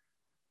well.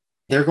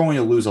 They're going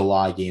to lose a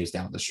lot of games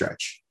down the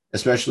stretch,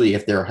 especially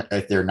if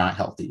they're not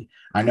healthy.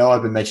 I know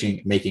I've been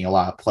making a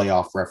lot of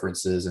playoff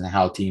references and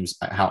how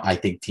I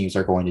think teams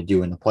are going to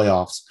do in the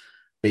playoffs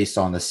based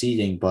on the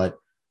seeding, but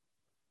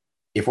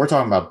if we're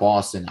talking about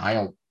Boston, I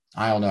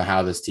don't know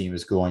how this team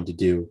is going to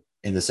do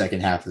in the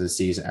second half of the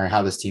season, or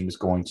how this team is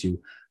going to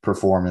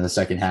perform in the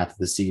second half of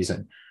the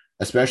season,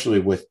 especially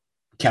with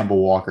Kemba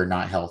Walker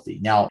not healthy.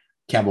 Now,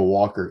 Kemba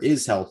Walker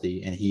is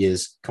healthy and he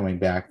is coming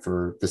back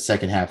for the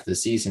second half of the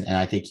season, and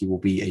I think he will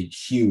be a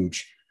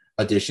huge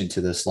addition to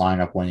this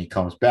lineup when he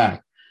comes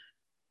back.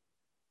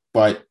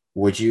 But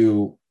would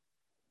you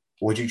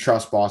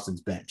trust Boston's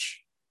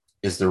bench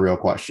is the real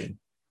question.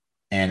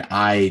 And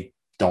I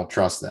don't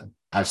trust them.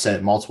 I've said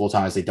it multiple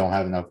times, they don't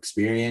have enough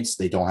experience.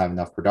 They don't have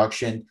enough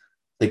production.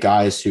 The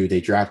guys who they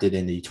drafted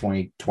in the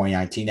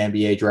 2019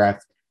 NBA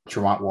draft,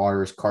 Tremont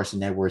Waters,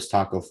 Carson Edwards,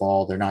 Taco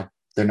Fall,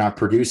 they're not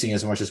producing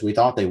as much as we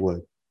thought they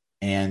would.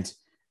 And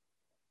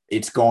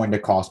it's going to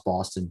cost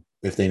Boston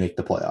if they make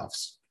the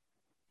playoffs.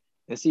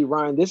 And see,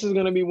 Ryan, this is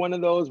going to be one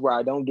of those where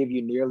I don't give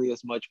you nearly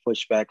as much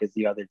pushback as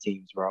the other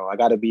teams, bro. I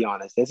got to be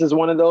honest. This is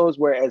one of those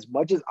where, as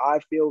much as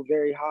I feel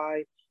very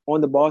high on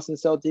the Boston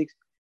Celtics,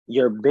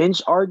 your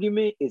bench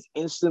argument is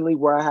instantly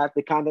where I have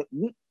to kind of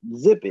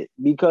zip it,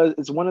 because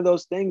it's one of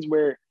those things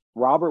where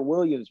Robert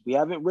Williams, we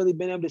haven't really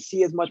been able to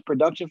see as much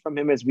production from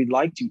him as we'd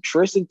like to.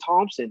 Tristan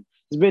Thompson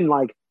has been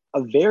like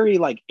a very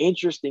like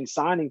interesting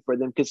signing for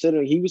them,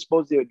 considering he was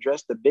supposed to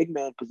address the big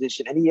man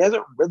position, and he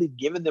hasn't really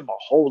given them a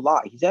whole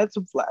lot. He's had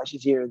some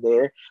flashes here and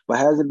there, but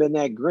hasn't been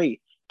that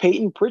great.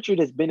 Peyton Pritchard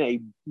has been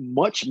a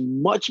much,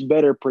 much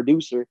better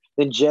producer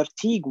than Jeff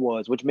Teague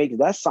was, which makes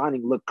that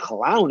signing look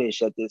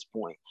clownish at this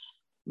point.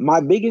 My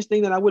biggest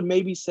thing that I would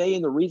maybe say,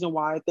 and the reason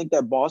why I think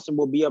that Boston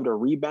will be able to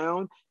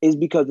rebound, is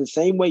because the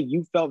same way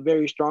you felt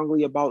very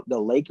strongly about the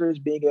Lakers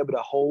being able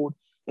to hold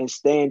and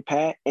stand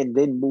pat and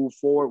then move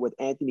forward with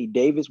Anthony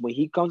Davis when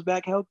he comes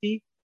back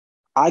healthy,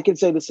 I can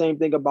say the same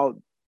thing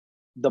about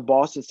the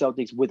Boston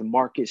Celtics with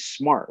Marcus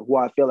Smart, who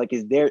I feel like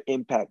is their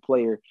impact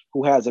player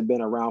who hasn't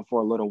been around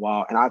for a little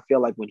while. And I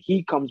feel like when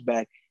he comes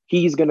back,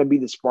 he's going to be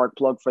the spark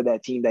plug for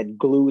that team that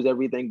glues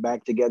everything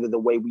back together the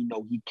way we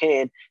know he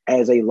can,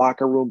 as a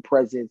locker room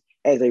presence,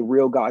 as a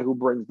real guy who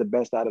brings the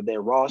best out of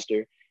their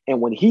roster. And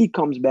when he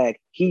comes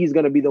back, he's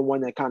going to be the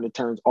one that kind of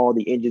turns all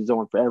the engines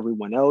on for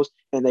everyone else,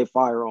 and they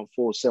fire on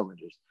full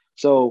cylinders.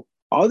 So,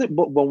 but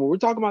when we're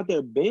talking about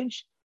their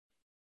bench,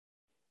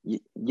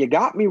 you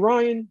got me,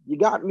 Ryan. You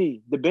got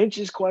me. The bench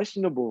is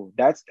questionable.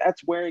 That's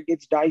where it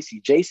gets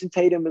dicey. Jason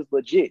Tatum is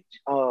legit.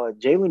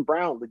 Jaylen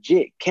Brown,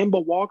 legit.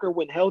 Kemba Walker,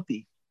 when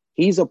healthy,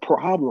 he's a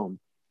problem.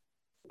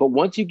 But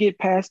once you get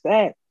past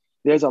that,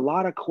 there's a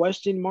lot of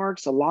question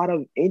marks, a lot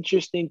of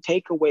interesting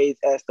takeaways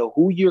as to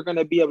who you're going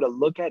to be able to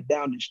look at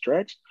down the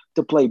stretch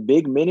to play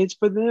big minutes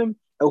for them,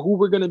 and who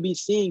we're going to be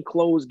seeing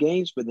close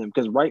games for them.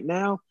 Because right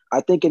now,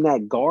 I think in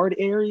that guard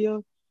area,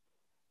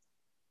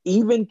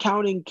 even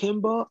counting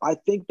Kemba, I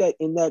think that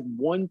in that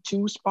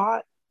 1-2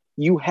 spot,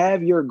 you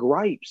have your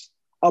gripes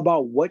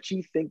about what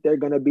you think they're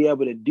going to be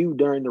able to do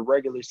during the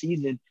regular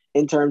season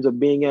in terms of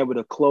being able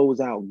to close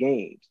out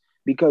games.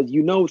 Because,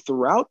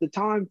 throughout the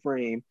time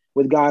frame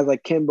with guys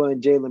like Kemba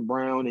and Jaylen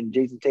Brown and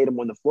Jason Tatum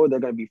on the floor, they're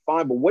going to be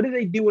fine. But what do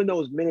they do in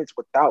those minutes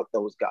without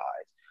those guys?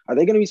 Are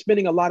they going to be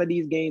spending a lot of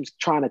these games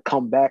trying to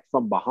come back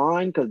from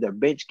behind because their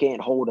bench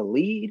can't hold a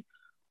lead?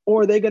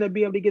 Or are they going to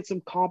be able to get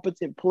some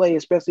competent play,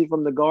 especially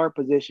from the guard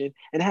position,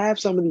 and have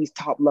some of these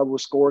top-level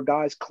score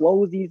guys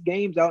close these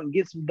games out and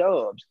get some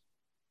dubs?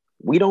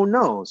 We don't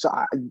know. So,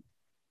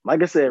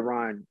 like I said,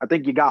 Ryan, I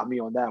think you got me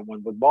on that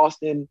one. With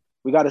Boston,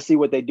 we got to see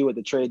what they do at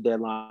the trade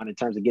deadline in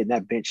terms of getting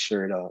that bench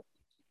shirt up.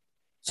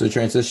 So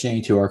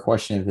transitioning to our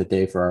question of the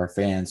day for our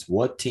fans,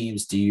 what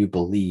teams do you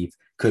believe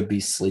could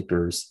be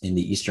sleepers in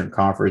the Eastern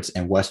Conference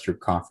and Western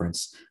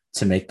Conference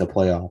to make the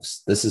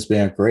playoffs? This has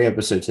been a great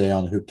episode today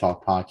on the Hoop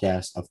Talk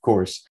podcast. Of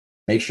course,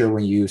 make sure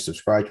when you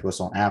subscribe to us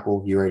on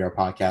Apple, you rate our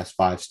podcast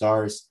 5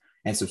 stars,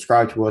 and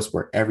subscribe to us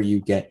wherever you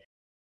get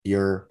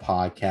your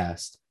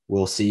podcast.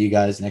 We'll see you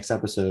guys next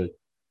episode.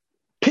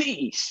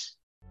 Peace.